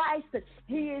in Christ,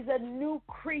 he is a new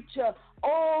creature.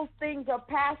 All things are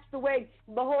passed away.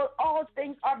 Behold, all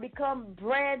things are become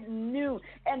brand new.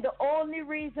 And the only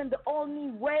reason, the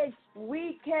only way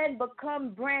we can become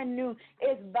brand new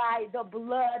is by the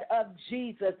blood of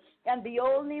Jesus. And the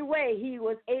only way he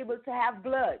was able to have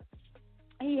blood,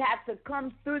 he had to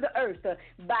come through the earth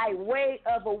by way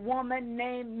of a woman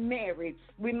named Mary.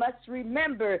 We must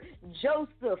remember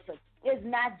Joseph is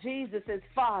not Jesus'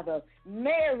 father.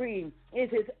 Mary is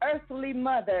his earthly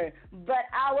mother. But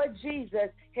our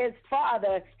Jesus, his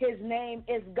father, his name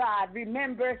is God.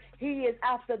 Remember, he is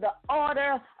after the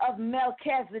order of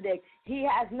Melchizedek. He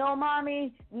has no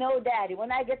mommy, no daddy.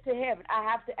 When I get to heaven, I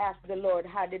have to ask the Lord,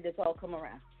 how did this all come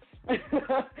around?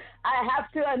 I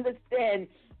have to understand,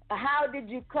 how did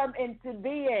you come into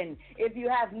being if you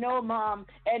have no mom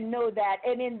and no dad?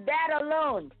 And in that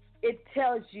alone, it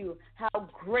tells you how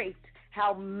great,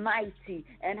 how mighty,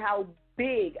 and how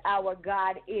big our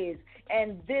God is.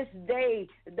 And this day,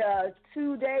 the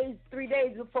 3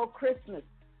 days before Christmas,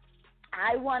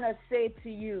 I want to say to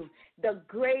you, the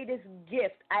greatest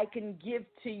gift I can give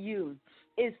to you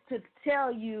is to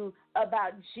tell you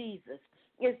about Jesus.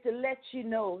 Is to let you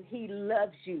know he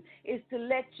loves you. Is to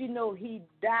let you know he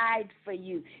died for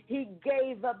you. He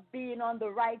gave up being on the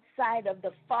right side of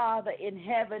the Father in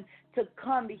heaven to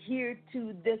come here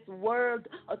to this world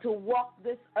or to walk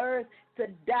this earth, to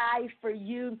die for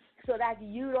you so that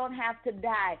you don't have to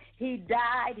die. He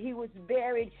died. He was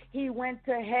buried. He went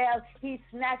to hell. He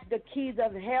snatched the keys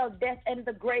of hell, death, and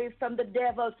the grave from the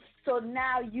devil. So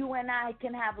now you and I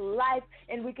can have life,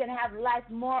 and we can have life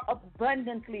more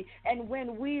abundantly. And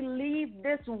when we leave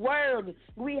this world,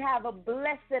 we have a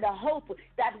blessed hope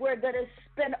that we're going to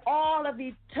spend all of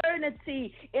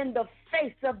eternity in the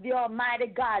face of the Almighty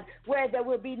God, where there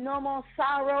will be no more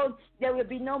sorrow, there will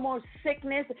be no more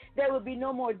sickness, there will be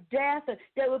no more death,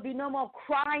 there will be no more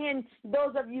crying.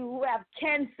 Those of you who have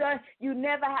cancer, you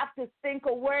never have to think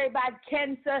or worry about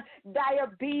cancer,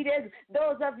 diabetes.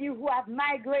 Those of you who have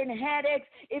migraine headaches,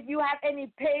 if you have any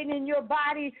pain in your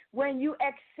body, when you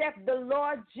accept the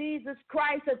Lord Jesus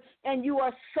Christ and you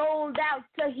are sold out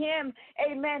to him,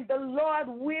 amen, the Lord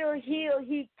will heal.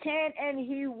 He can and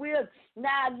he will.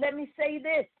 Now, let me say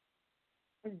this.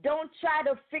 Don't try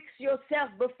to fix yourself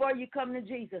before you come to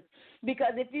Jesus.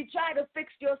 Because if you try to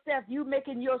fix yourself, you're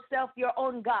making yourself your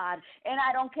own God. And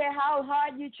I don't care how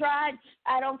hard you tried.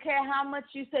 I don't care how much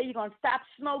you say you're going to stop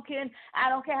smoking. I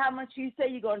don't care how much you say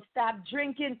you're going to stop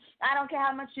drinking. I don't care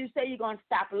how much you say you're going to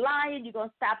stop lying. You're going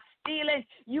to stop stealing.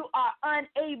 You are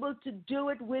unable to do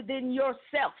it within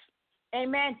yourself.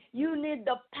 Amen. You need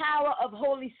the power of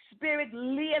Holy Spirit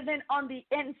living on the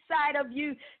inside of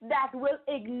you that will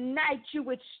ignite you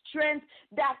with strength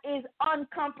that is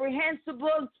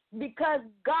incomprehensible, because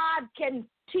God can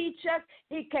teach us,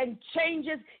 he can change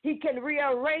us, he can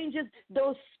rearrange us.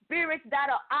 Those spirits that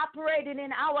are operating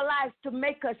in our lives to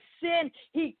make us sin,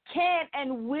 he can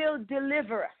and will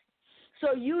deliver us.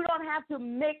 So you don't have to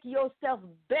make yourself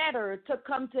better to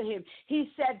come to him.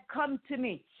 He said, come to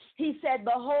me. He said,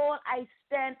 behold, I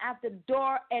stand at the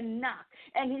door and knock.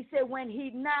 And he said, when he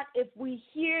knocks, if we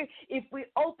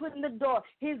open the door,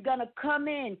 he's going to come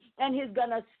in and he's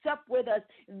going to sup with us.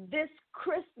 This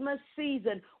Christmas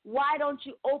season, why don't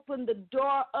you open the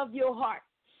door of your heart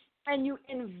and you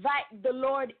invite the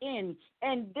Lord in,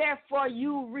 and therefore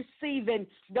you receiving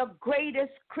the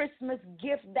greatest Christmas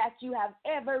gift that you have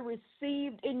ever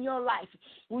received in your life.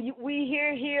 We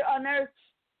hear here on earth,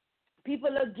 people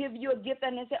will give you a gift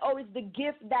and they say, oh, it's the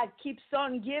gift that keeps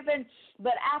on giving.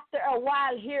 But after a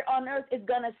while here on earth, it's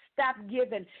going to stop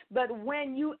giving. But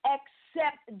when you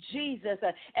accept Jesus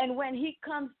and when he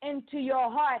comes into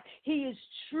your heart, he is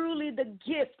truly the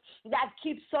gift that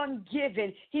keeps on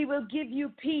giving. He will give you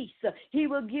peace. He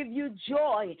will give you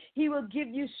joy. He will give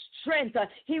you strength.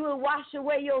 He will wash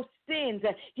away your sins.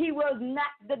 He will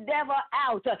knock the devil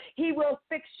out. He will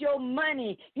fix your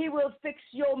money. He will fix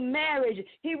your marriage.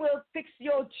 He will fix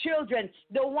your children,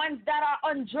 the ones that are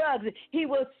on drugs. He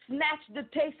will snatch the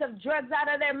taste of drugs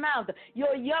out of their mouth.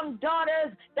 Your young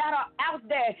daughters that are out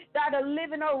there that are are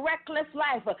living a reckless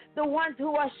life, the ones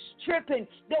who are stripping,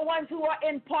 the ones who are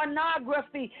in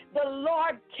pornography, the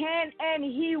Lord can and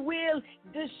He will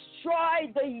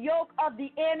destroy the yoke of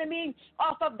the enemy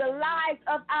off of the lives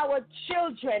of our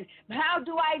children. How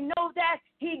do I know that?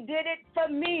 He did it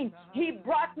for me. He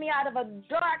brought me out of a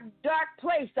dark, dark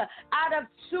place, out of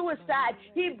suicide.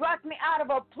 He brought me out of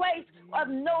a place of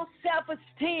no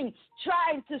self-esteem,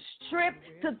 trying to strip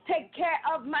to take care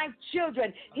of my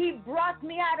children. He brought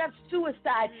me out of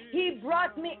suicide. He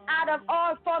brought me out of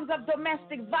all forms of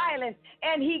domestic violence,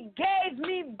 and He gave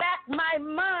me back my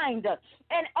mind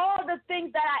and all the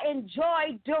things that I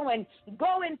enjoy doing,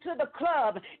 going to the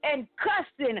club and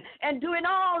cussing and doing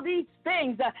all these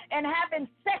things and having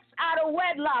sex out of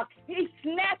wedlock. He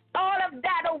snatched all of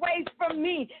that away from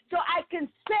me. So I can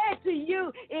say to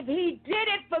you, if He did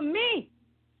it for me,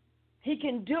 He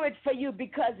can do it for you,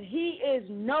 because He is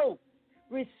no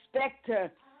respecter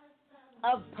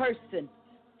of person.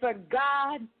 For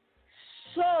God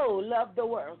so loved the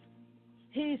world.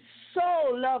 He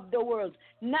so loved the world,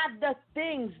 not the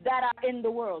things that are in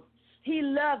the world. He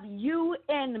loved you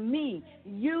and me,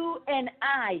 you and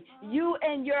I, you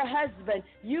and your husband,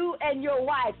 you and your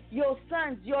wife, your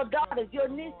sons, your daughters, your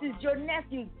nieces, your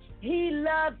nephews. He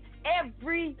loved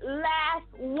every last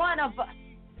one of us.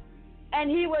 And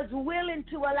He was willing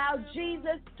to allow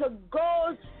Jesus to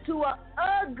go to an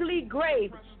ugly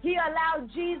grave. He allowed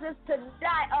Jesus to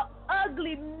die an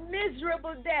ugly,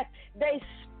 miserable death. They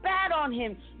spat on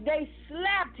Him. They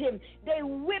slapped Him. They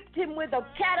whipped Him with a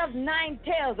cat of nine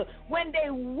tails. When they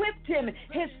whipped Him,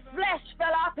 His flesh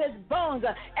fell off His bones.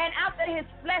 And after His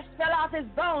flesh fell off His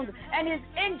bones and His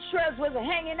entrails was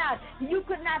hanging out, you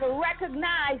could not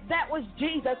recognize that was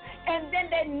Jesus. And then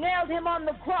they nailed Him on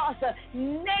the cross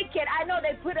naked. I know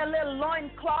they put a little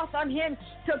loincloth on Him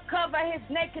to cover His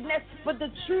nakedness, but the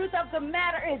truth of the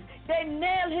matter is they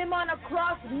nailed Him on a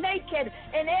cross naked,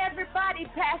 and everybody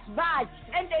passed by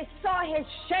and they saw His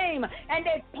shame and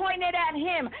they pointed at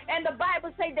Him, and the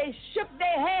Bible says they shook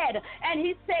their head and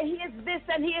He said, He is this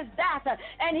and He is that,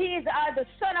 and He is the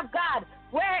Son of God.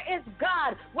 Where is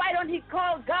God? Why don't He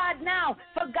call God now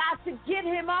for God to get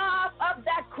Him off of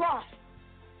that cross?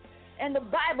 And the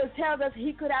Bible tells us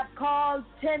He could have called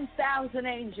 10,000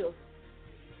 angels.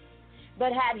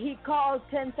 But had He called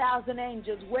 10,000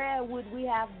 angels, where would we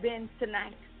have been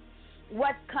tonight?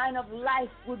 What kind of life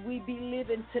would we be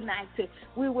living tonight?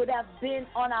 We would have been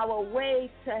on our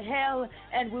way to hell,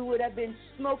 and we would have been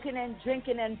smoking and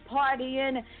drinking and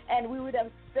partying, and we would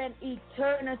have spent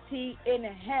eternity in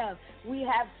hell. We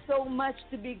have so much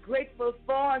to be grateful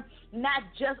for, not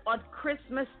just on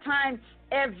Christmas time.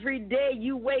 Every day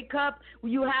you wake up,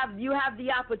 you have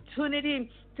the opportunity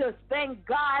to thank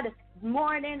God.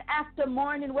 Morning after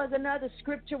morning was another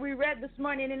scripture we read this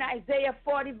morning in Isaiah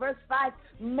 40 verse 5.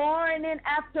 Morning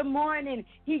after morning,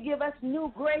 He give us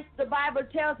new grace. The Bible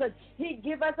tells us He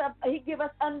give us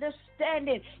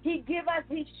understanding. He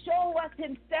show us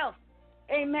Himself.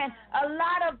 Amen. A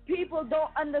lot of people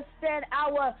don't understand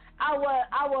our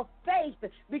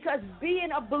faith, because being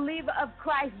a believer of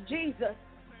Christ Jesus,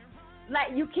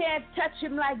 like, you can't touch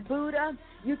Him like Buddha.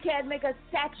 You can't make a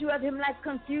statue of Him like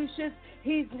Confucius.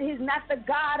 He's not the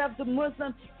God of the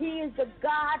Muslim. He is the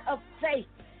God of faith.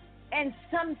 And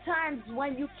sometimes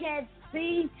when you can't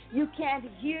see, you can't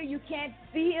hear, you can't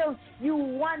feel, you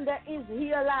wonder, is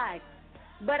He alive?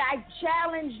 But I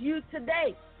challenge you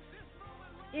today,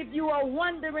 if you are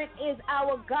wondering, is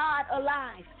our God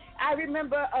alive? I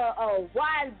remember a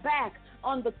while back,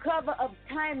 on the cover of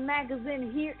Time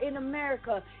magazine here in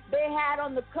America, they had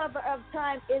on the cover of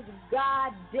Time, "Is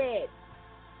God dead?"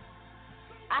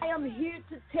 I am here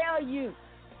to tell you,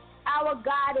 our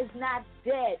God is not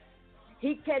dead.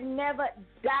 He can never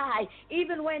die.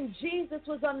 Even when Jesus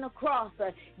was on the cross,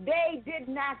 they did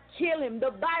not kill Him.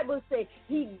 The Bible says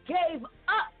He gave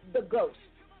up the ghost.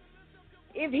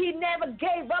 If He never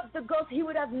gave up the ghost, He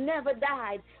would have never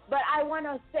died. But I want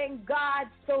to thank God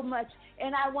so much,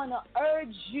 and I want to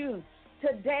urge you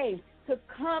today to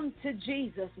come to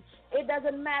Jesus. It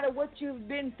doesn't matter what you've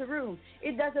been through.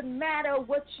 It doesn't matter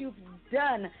what you've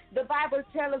done. The Bible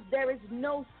tells us there is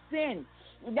no sin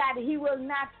that He will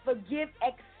not forgive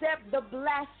except the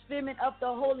blasphemy of the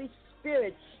Holy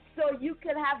Spirit. So you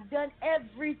could have done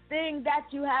everything that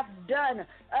you have done: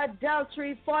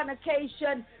 adultery,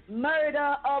 fornication,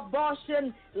 murder,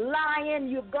 abortion, lying,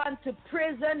 you've gone to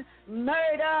prison,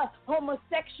 murder,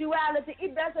 homosexuality.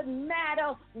 It doesn't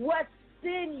matter what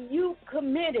sin you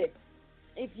committed.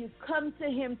 If you come to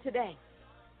Him today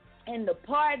in the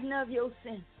pardon of your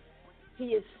sins, He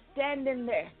is standing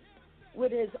there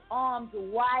with His arms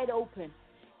wide open,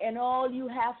 and all you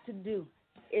have to do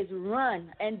is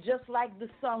run. And just like the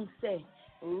song say,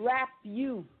 wrap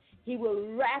you. He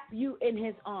will wrap you in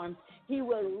his arms. He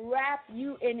will wrap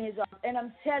you in his arms. And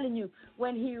I'm telling you,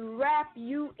 when he wraps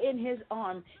you in his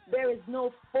arms, there is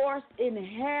no force in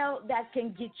hell that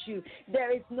can get you.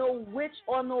 There is no witch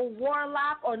or no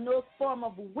warlock or no form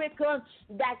of Wicca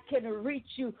that can reach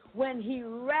you. When he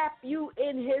wraps you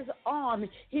in his arms,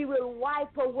 he will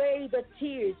wipe away the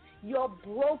tears, your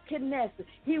brokenness.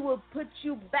 He will put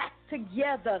you back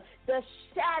together. The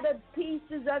shattered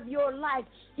pieces of your life,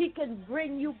 he can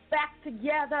bring you back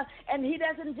together. And he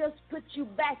doesn't just put you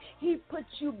back, he puts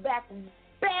you back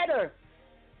better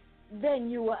than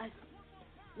you was.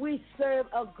 We serve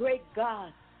a great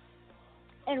God,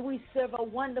 and we serve a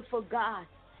wonderful God,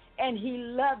 and he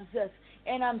loves us.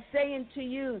 And I'm saying to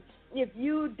you, if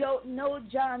you don't know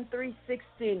John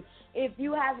 3:16, if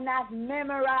you have not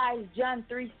memorized John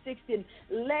 3:16,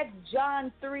 let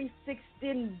John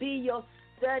 3:16 be your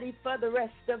study for the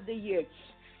rest of the year.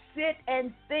 Sit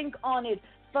and think on it.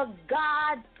 For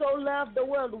God so loved the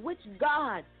world. Which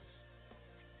God?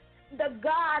 The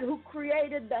God who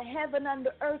created the heaven and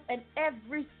the earth and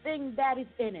everything that is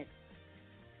in it.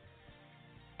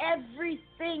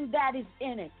 Everything that is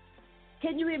in it.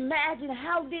 Can you imagine?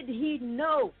 How did he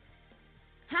know?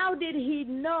 How did he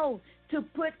know to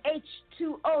put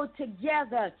H2O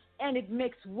together and it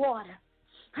makes water?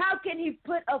 How can he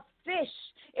put a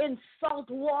fish in salt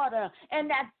water and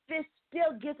that fish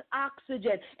still gets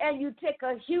oxygen? And you take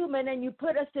a human and you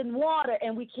put us in water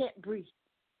and we can't breathe.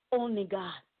 Only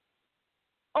God.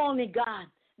 Only God.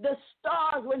 The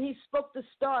stars, when he spoke the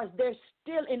stars, they're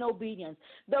still in obedience.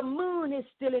 The moon is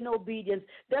still in obedience.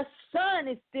 The sun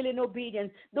is still in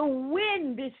obedience. The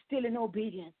wind is still in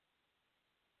obedience.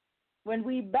 When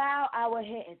we bow our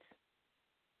heads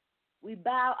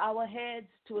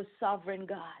to a sovereign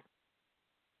God.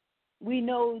 We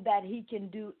know that he can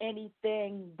do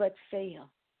anything but fail.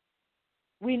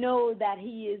 We know that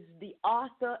he is the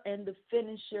author and the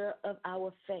finisher of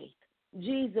our faith.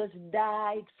 Jesus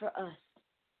died for us,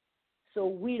 so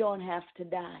we don't have to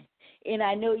die. And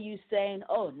I know you saying,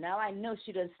 oh, now I know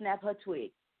she done snap her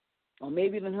twig, or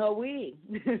maybe even her wig.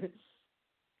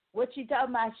 What she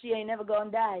talking about, she ain't never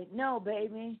gonna die. No,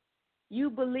 baby. You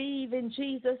believe in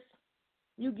Jesus.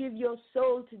 You give your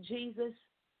soul to Jesus.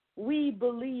 We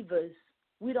believers,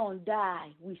 we don't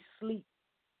die. We sleep.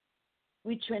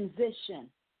 We transition.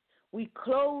 We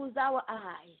close our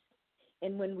eyes.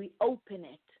 And when we open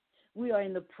it, we are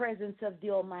in the presence of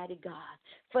the Almighty God.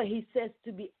 For he says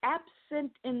to be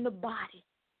absent in the body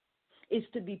is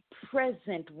to be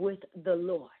present with the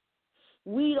Lord.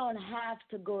 We don't have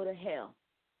to go to hell.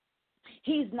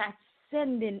 He's not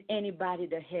sending anybody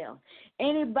to hell.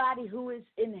 Anybody who is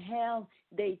in hell,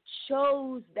 they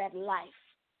chose that life.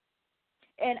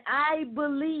 And I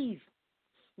believe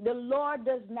the Lord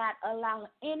does not allow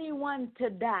anyone to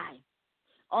die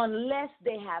unless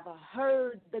they have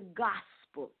heard the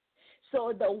gospel.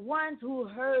 So the ones who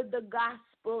heard the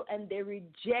gospel and they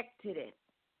rejected it,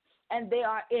 and they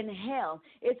are in hell,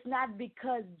 it's not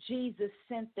because Jesus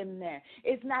sent them there.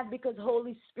 It's not because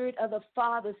Holy Spirit or the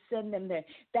Father sent them there.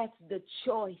 That's the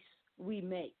choice we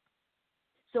make.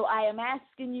 So I am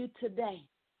asking you today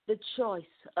the choice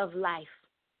of life.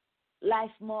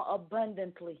 Life more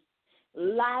abundantly.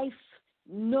 Life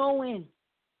knowing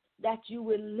that you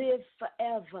will live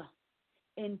forever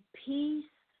in peace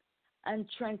and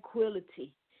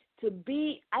tranquility. To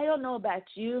be, I don't know about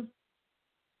you,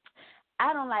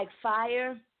 I don't like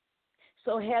fire,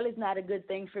 so hell is not a good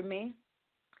thing for me.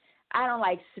 I don't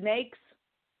like snakes,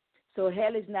 so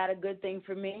hell is not a good thing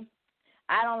for me.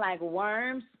 I don't like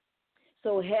worms,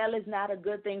 so hell is not a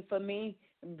good thing for me.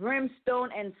 Brimstone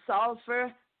and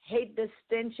sulfur, hate the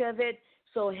stench of it,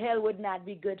 so hell would not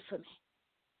be good for me.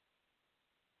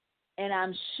 And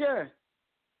I'm sure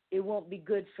it won't be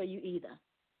good for you either.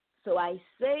 So I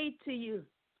say to you,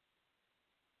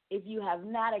 if you have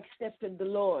not accepted the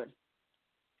Lord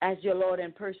as your Lord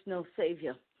and personal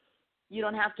Savior, you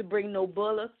don't have to bring no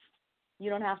bullocks. You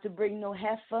don't have to bring no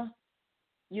heifer.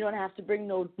 You don't have to bring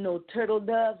no turtle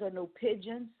doves or no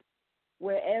pigeons.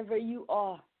 Wherever you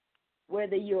are,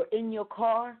 whether you're in your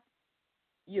car,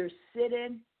 you're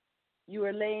sitting, you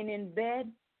are laying in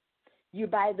bed, you're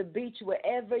by the beach,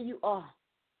 wherever you are,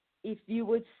 if you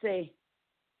would say,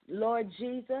 Lord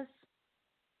Jesus,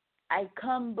 I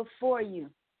come before you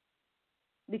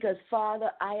because,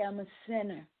 Father, I am a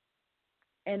sinner.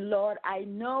 And, Lord, I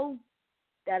know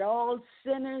that all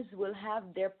sinners will have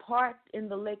their part in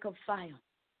the lake of fire.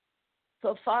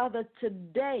 So, Father,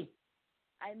 today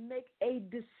I make a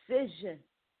decision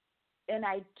and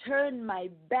I turn my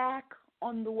back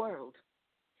on the world.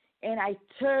 and I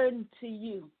turn to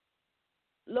you.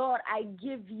 Lord, I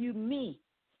give you me,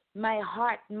 my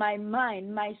heart, my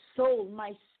mind, my soul,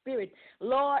 my spirit.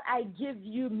 Lord, I give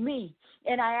you me,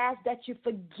 and I ask that you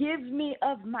forgive me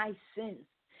of my sins.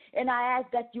 And I ask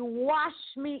that you wash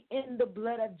me in the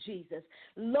blood of Jesus.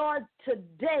 Lord,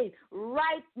 today,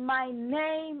 write my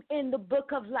name in the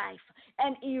book of life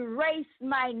and erase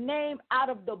my name out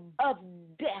of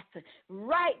death.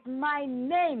 Write my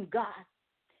name, God.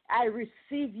 I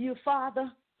receive you, Father.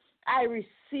 I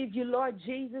receive you, Lord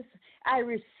Jesus. I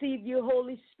receive you,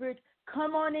 Holy Spirit.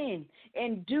 Come on in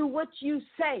and do what you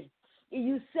say.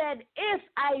 You said, if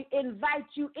I invite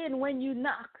you in when you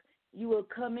knock, you will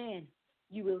come in.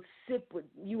 You will sit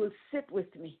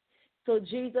with me. So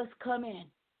Jesus, come in.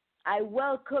 I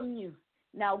welcome you.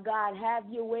 Now, God, have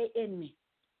your way in me.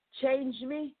 Change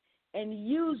me and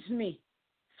use me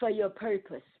for your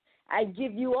purpose. I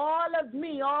give you all of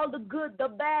me, all the good, the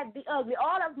bad, the ugly,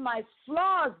 all of my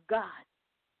flaws, God.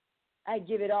 I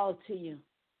give it all to you.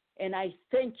 And I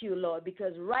thank you, Lord,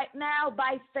 because right now,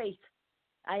 by faith,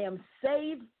 I am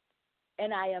saved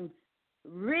and I am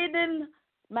written.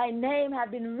 My name has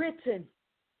been written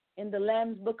in the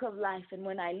Lamb's Book of Life. And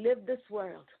when I leave this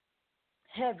world,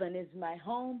 heaven is my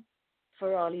home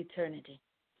for all eternity.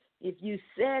 If you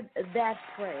said that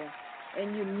prayer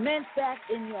and you meant that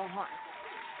in your heart,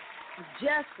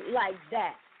 just like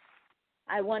that,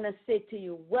 I want to say to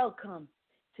you, welcome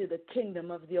to the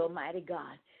kingdom of the Almighty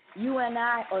God. You and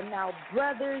I are now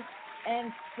brothers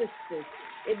and sisters.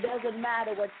 It doesn't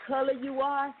matter what color you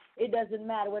are. It doesn't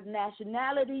matter what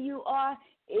nationality you are.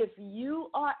 If you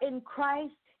are in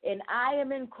Christ, and I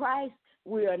am in Christ,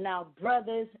 we are now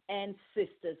brothers and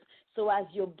sisters. So as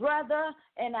your brother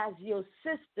and as your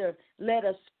sister, let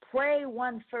us pray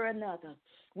one for another.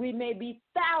 We may be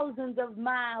thousands of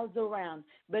miles around,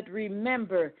 but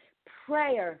remember,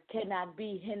 prayer cannot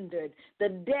be hindered. The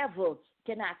devil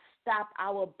cannot stop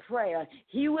our prayer.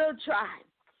 He will try,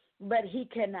 but he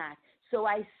cannot. So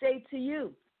I say to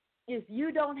you, if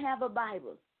you don't have a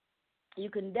Bible, you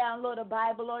can download a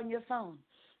Bible on your phone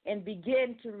and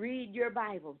begin to read your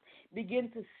Bible. Begin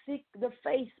to seek the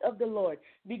face of the Lord.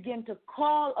 Begin to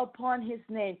call upon his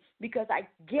name, because I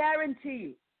guarantee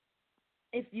you,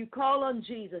 if you call on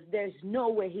Jesus, there's no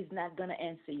way he's not going to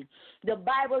answer you. The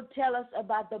Bible tells us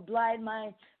about the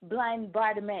blind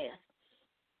Bartimaeus.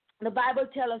 The Bible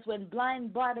tells us when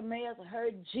blind Bartimaeus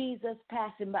heard Jesus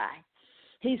passing by,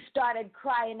 he started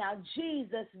crying out,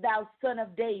 Jesus, thou son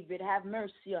of David, have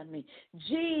mercy on me.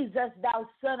 Jesus, thou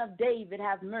son of David,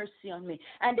 have mercy on me.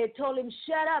 And they told him,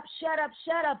 shut up, shut up,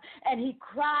 shut up. And he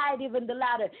cried even the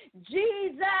louder,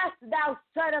 Jesus, thou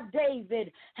son of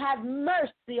David, have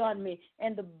mercy on me.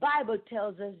 And the Bible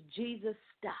tells us Jesus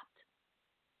stopped.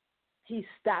 He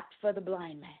stopped for the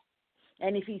blind man.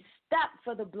 And if he stopped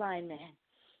for the blind man,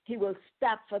 he will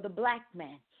stop for the black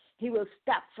man. He will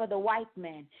stop for the white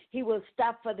man. He will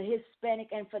stop for the Hispanic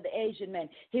and for the Asian man.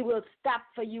 He will stop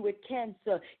for you with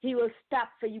cancer. He will stop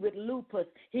for you with lupus.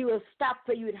 He will stop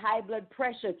for you with high blood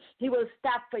pressure. He will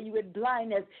stop for you with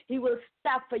blindness. He will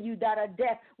stop for you that are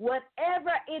deaf.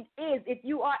 Whatever it is, if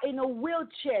you are in a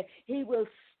wheelchair, he will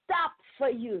stop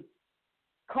for you.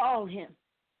 Call him.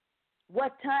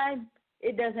 What time?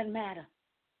 It doesn't matter.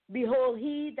 Behold,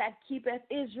 he that keepeth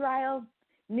Israel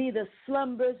neither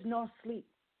slumbers nor sleep.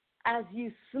 As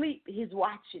you sleep, he's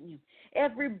watching you.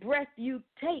 Every breath you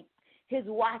take, he's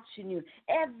watching you.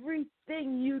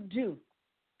 Everything you do,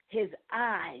 his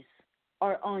eyes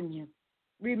are on you.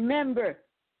 Remember,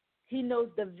 he knows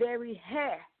the very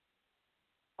hair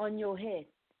on your head.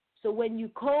 So when you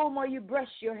comb or you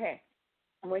brush your hair,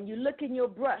 when you look in your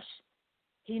brush,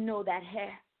 he knows that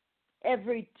hair.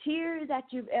 Every tear that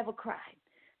you've ever cried,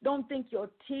 don't think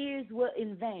your tears were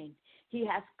in vain. He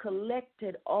has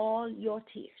collected all your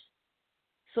tears.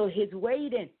 So he's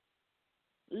waiting.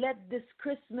 Let this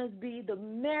Christmas be the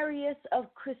merriest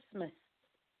of Christmas,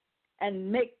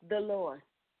 and make the Lord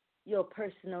your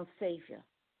personal Savior.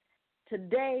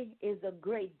 Today is a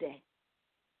great day.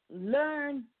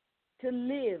 Learn to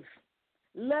live.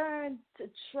 Learn to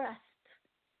trust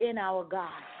in our God.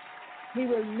 He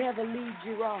will never lead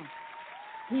you wrong.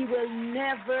 He will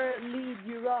never lead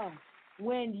you wrong.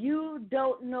 When you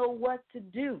don't know what to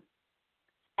do,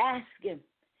 ask him.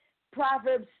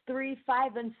 Proverbs 3,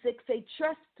 5, and 6 say,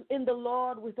 trust in the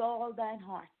Lord with all thine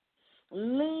heart.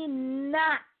 Lean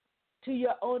not to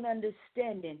your own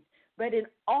understanding, but in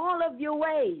all of your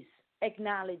ways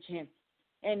acknowledge him,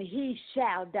 and he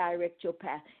shall direct your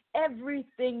path.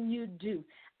 Everything you do.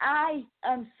 I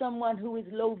am someone who is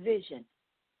low vision,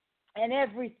 and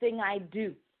everything I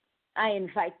do, I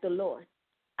invite the Lord.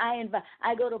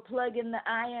 I go to plug in the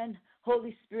iron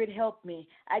Holy Spirit, help me.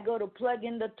 I go to plug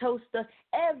in the toaster.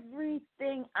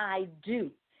 Everything I do,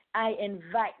 I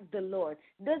invite the Lord.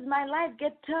 Does my life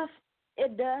get tough?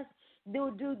 It does.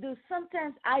 Do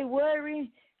sometimes I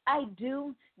worry? I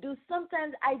do. Do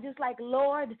sometimes I just like,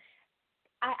 Lord,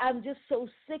 I'm just so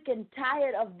sick and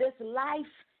tired of this life?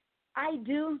 I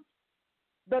do.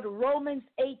 But Romans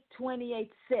 8:28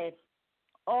 said,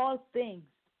 all things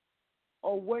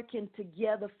are working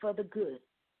together for the good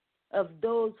of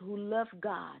those who love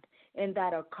God and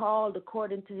that are called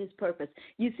according to his purpose.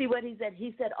 You see what he said?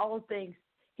 He said all things.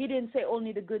 He didn't say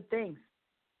only the good things.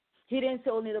 He didn't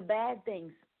say only the bad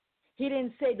things. He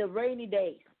didn't say the rainy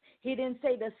days. He didn't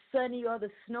say the sunny or the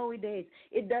snowy days.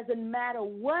 It doesn't matter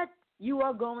what you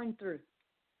are going through.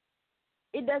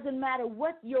 It doesn't matter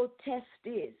what your test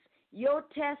is. Your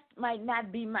test might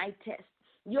not be my test.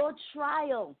 Your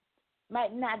trial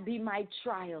might not be my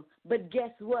trial. But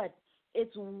guess what?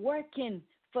 It's working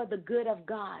for the good of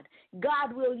God.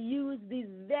 God will use these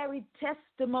very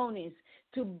testimonies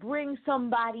to bring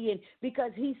somebody in,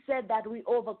 because he said that we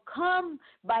overcome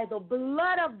by the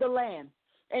blood of the Lamb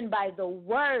and by the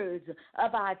words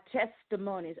of our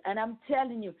testimonies. And I'm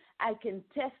telling you, I can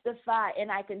testify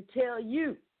and I can tell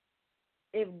you,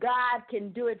 if God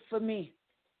can do it for me,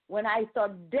 when I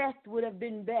thought death would have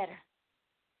been better.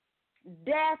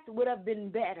 Death would have been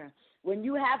better. When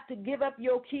you have to give up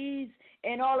your keys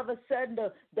and all of a sudden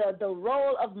the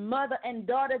role of mother and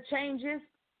daughter changes.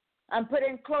 I'm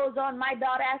putting clothes on. My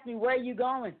daughter asked me, where are you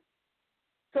going?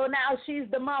 So now she's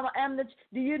the mama.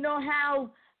 Do you know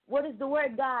how, what is the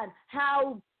word, God?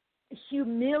 How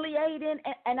humiliating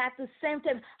and at the same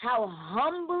time, how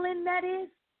humbling that is?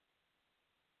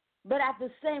 But at the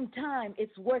same time,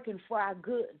 it's working for our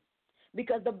good.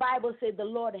 Because the Bible says the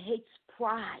Lord hates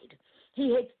pride.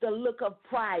 He hates the look of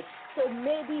pride. So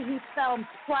maybe he found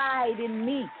pride in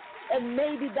me. And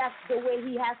maybe that's the way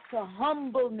he has to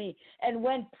humble me. And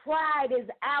when pride is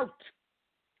out,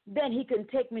 then he can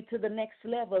take me to the next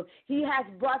level. He has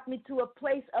brought me to a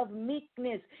place of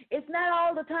meekness. It's not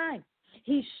all the time.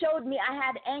 He showed me I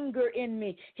had anger in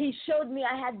me. He showed me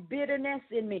I had bitterness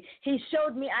in me. He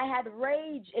showed me I had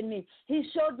rage in me. He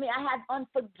showed me I had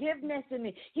unforgiveness in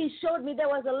me. He showed me there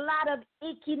was a lot of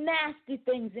icky, nasty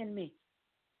things in me.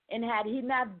 And had he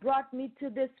not brought me to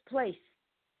this place,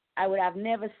 I would have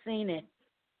never seen it.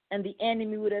 And the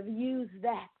enemy would have used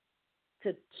that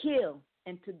to kill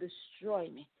and to destroy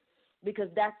me. Because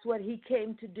that's what he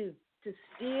came to do, to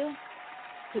steal,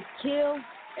 to kill,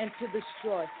 and to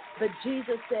destroy. But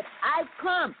Jesus said, I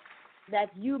come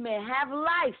that you may have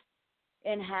life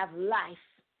and have life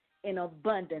in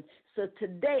abundance. So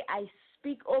today I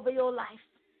speak over your life.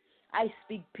 I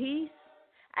speak peace.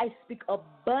 I speak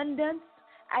abundance.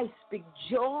 I speak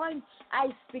joy.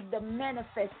 I speak the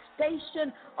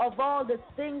manifestation of all the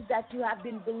things that you have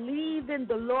been believing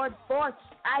the Lord for.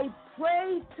 I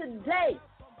pray today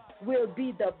will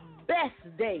be the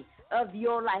best day of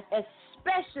your life,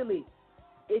 especially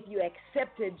if you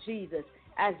accepted Jesus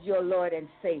as your Lord and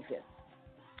Savior.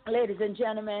 Ladies and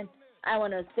gentlemen, I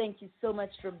want to thank you so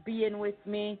much for being with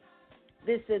me.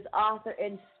 This is author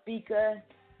and speaker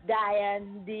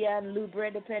Sis.Dian,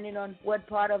 LeBrin, depending on what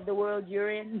part of the world you're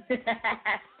in.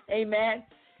 Amen.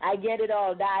 I get it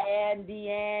all. Diane,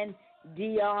 Dion,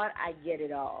 I get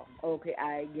it all. Okay,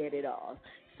 I get it all.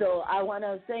 So I want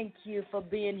to thank you for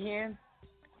being here.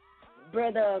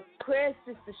 Brother Chris,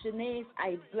 Sister Shanice,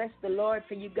 I bless the Lord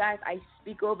for you guys. I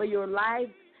speak over your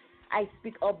lives. I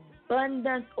speak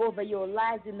abundance over your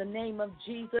lives in the name of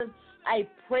Jesus. I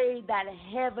pray that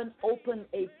heaven open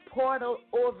a portal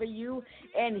over you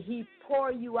and he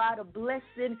pour you out a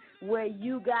blessing where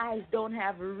you guys don't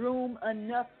have room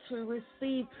enough to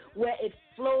receive, where it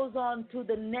flows on to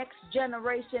the next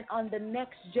generation, on the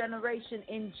next generation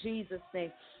in Jesus'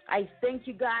 name. I thank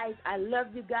you guys. I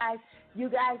love you guys. You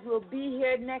guys will be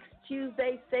here next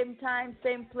Tuesday, same time,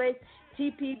 same place,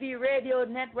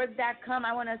 tpvradionetwork.com.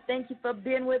 I want to thank you for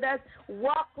being with us.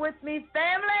 Walk with me,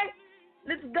 family.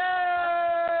 Let's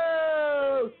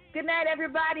go. Good night,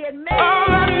 everybody. And all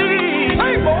I need,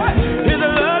 hey boy, is a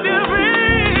love you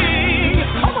bring.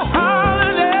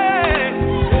 Holiday,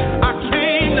 I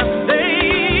came to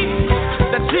say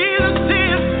that Jesus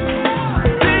is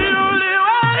the only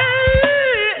one.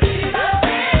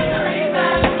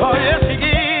 Oh yes, he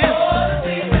is.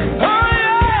 Oh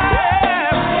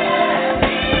yeah.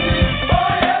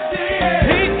 Oh yes, he is.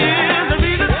 He is the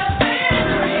reason.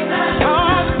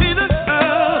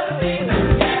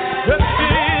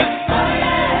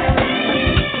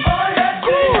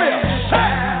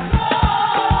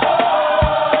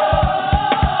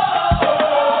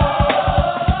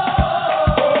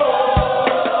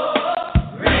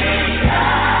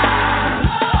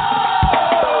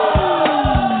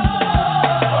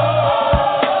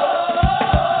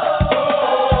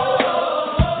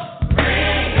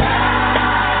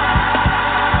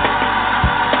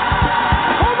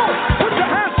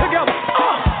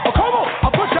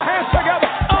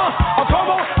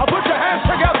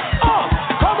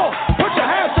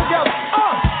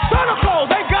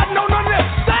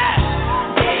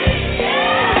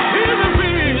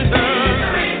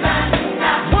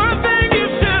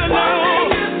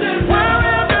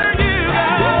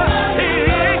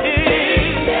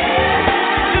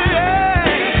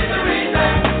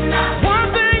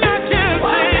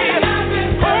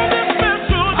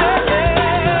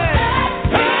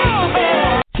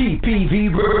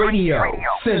 Radio,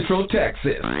 Central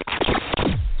Texas.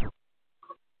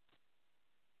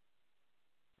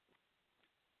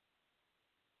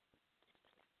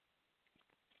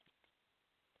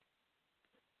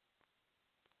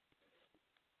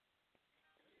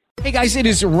 Hey guys, it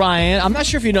is Ryan. I'm not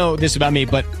sure if you know this about me,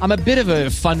 but I'm a bit of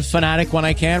a fun fanatic when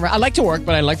I can. I like to work,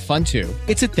 but I like fun too.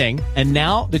 It's a thing. And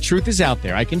now the truth is out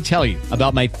there. I can tell you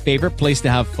about my favorite place to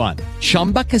have fun.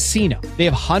 Chumba Casino. They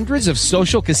have hundreds of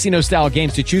social casino style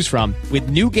games to choose from with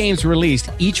new games released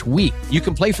each week. You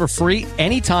can play for free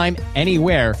anytime,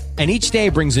 anywhere. And each day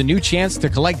brings a new chance to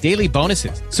collect daily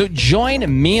bonuses. So join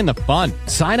me in the fun.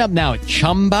 Sign up now at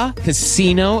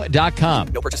ChumbaCasino.com.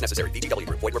 No purchase necessary. VGW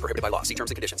Group. Void where prohibited by law. See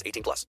terms and conditions. 18+.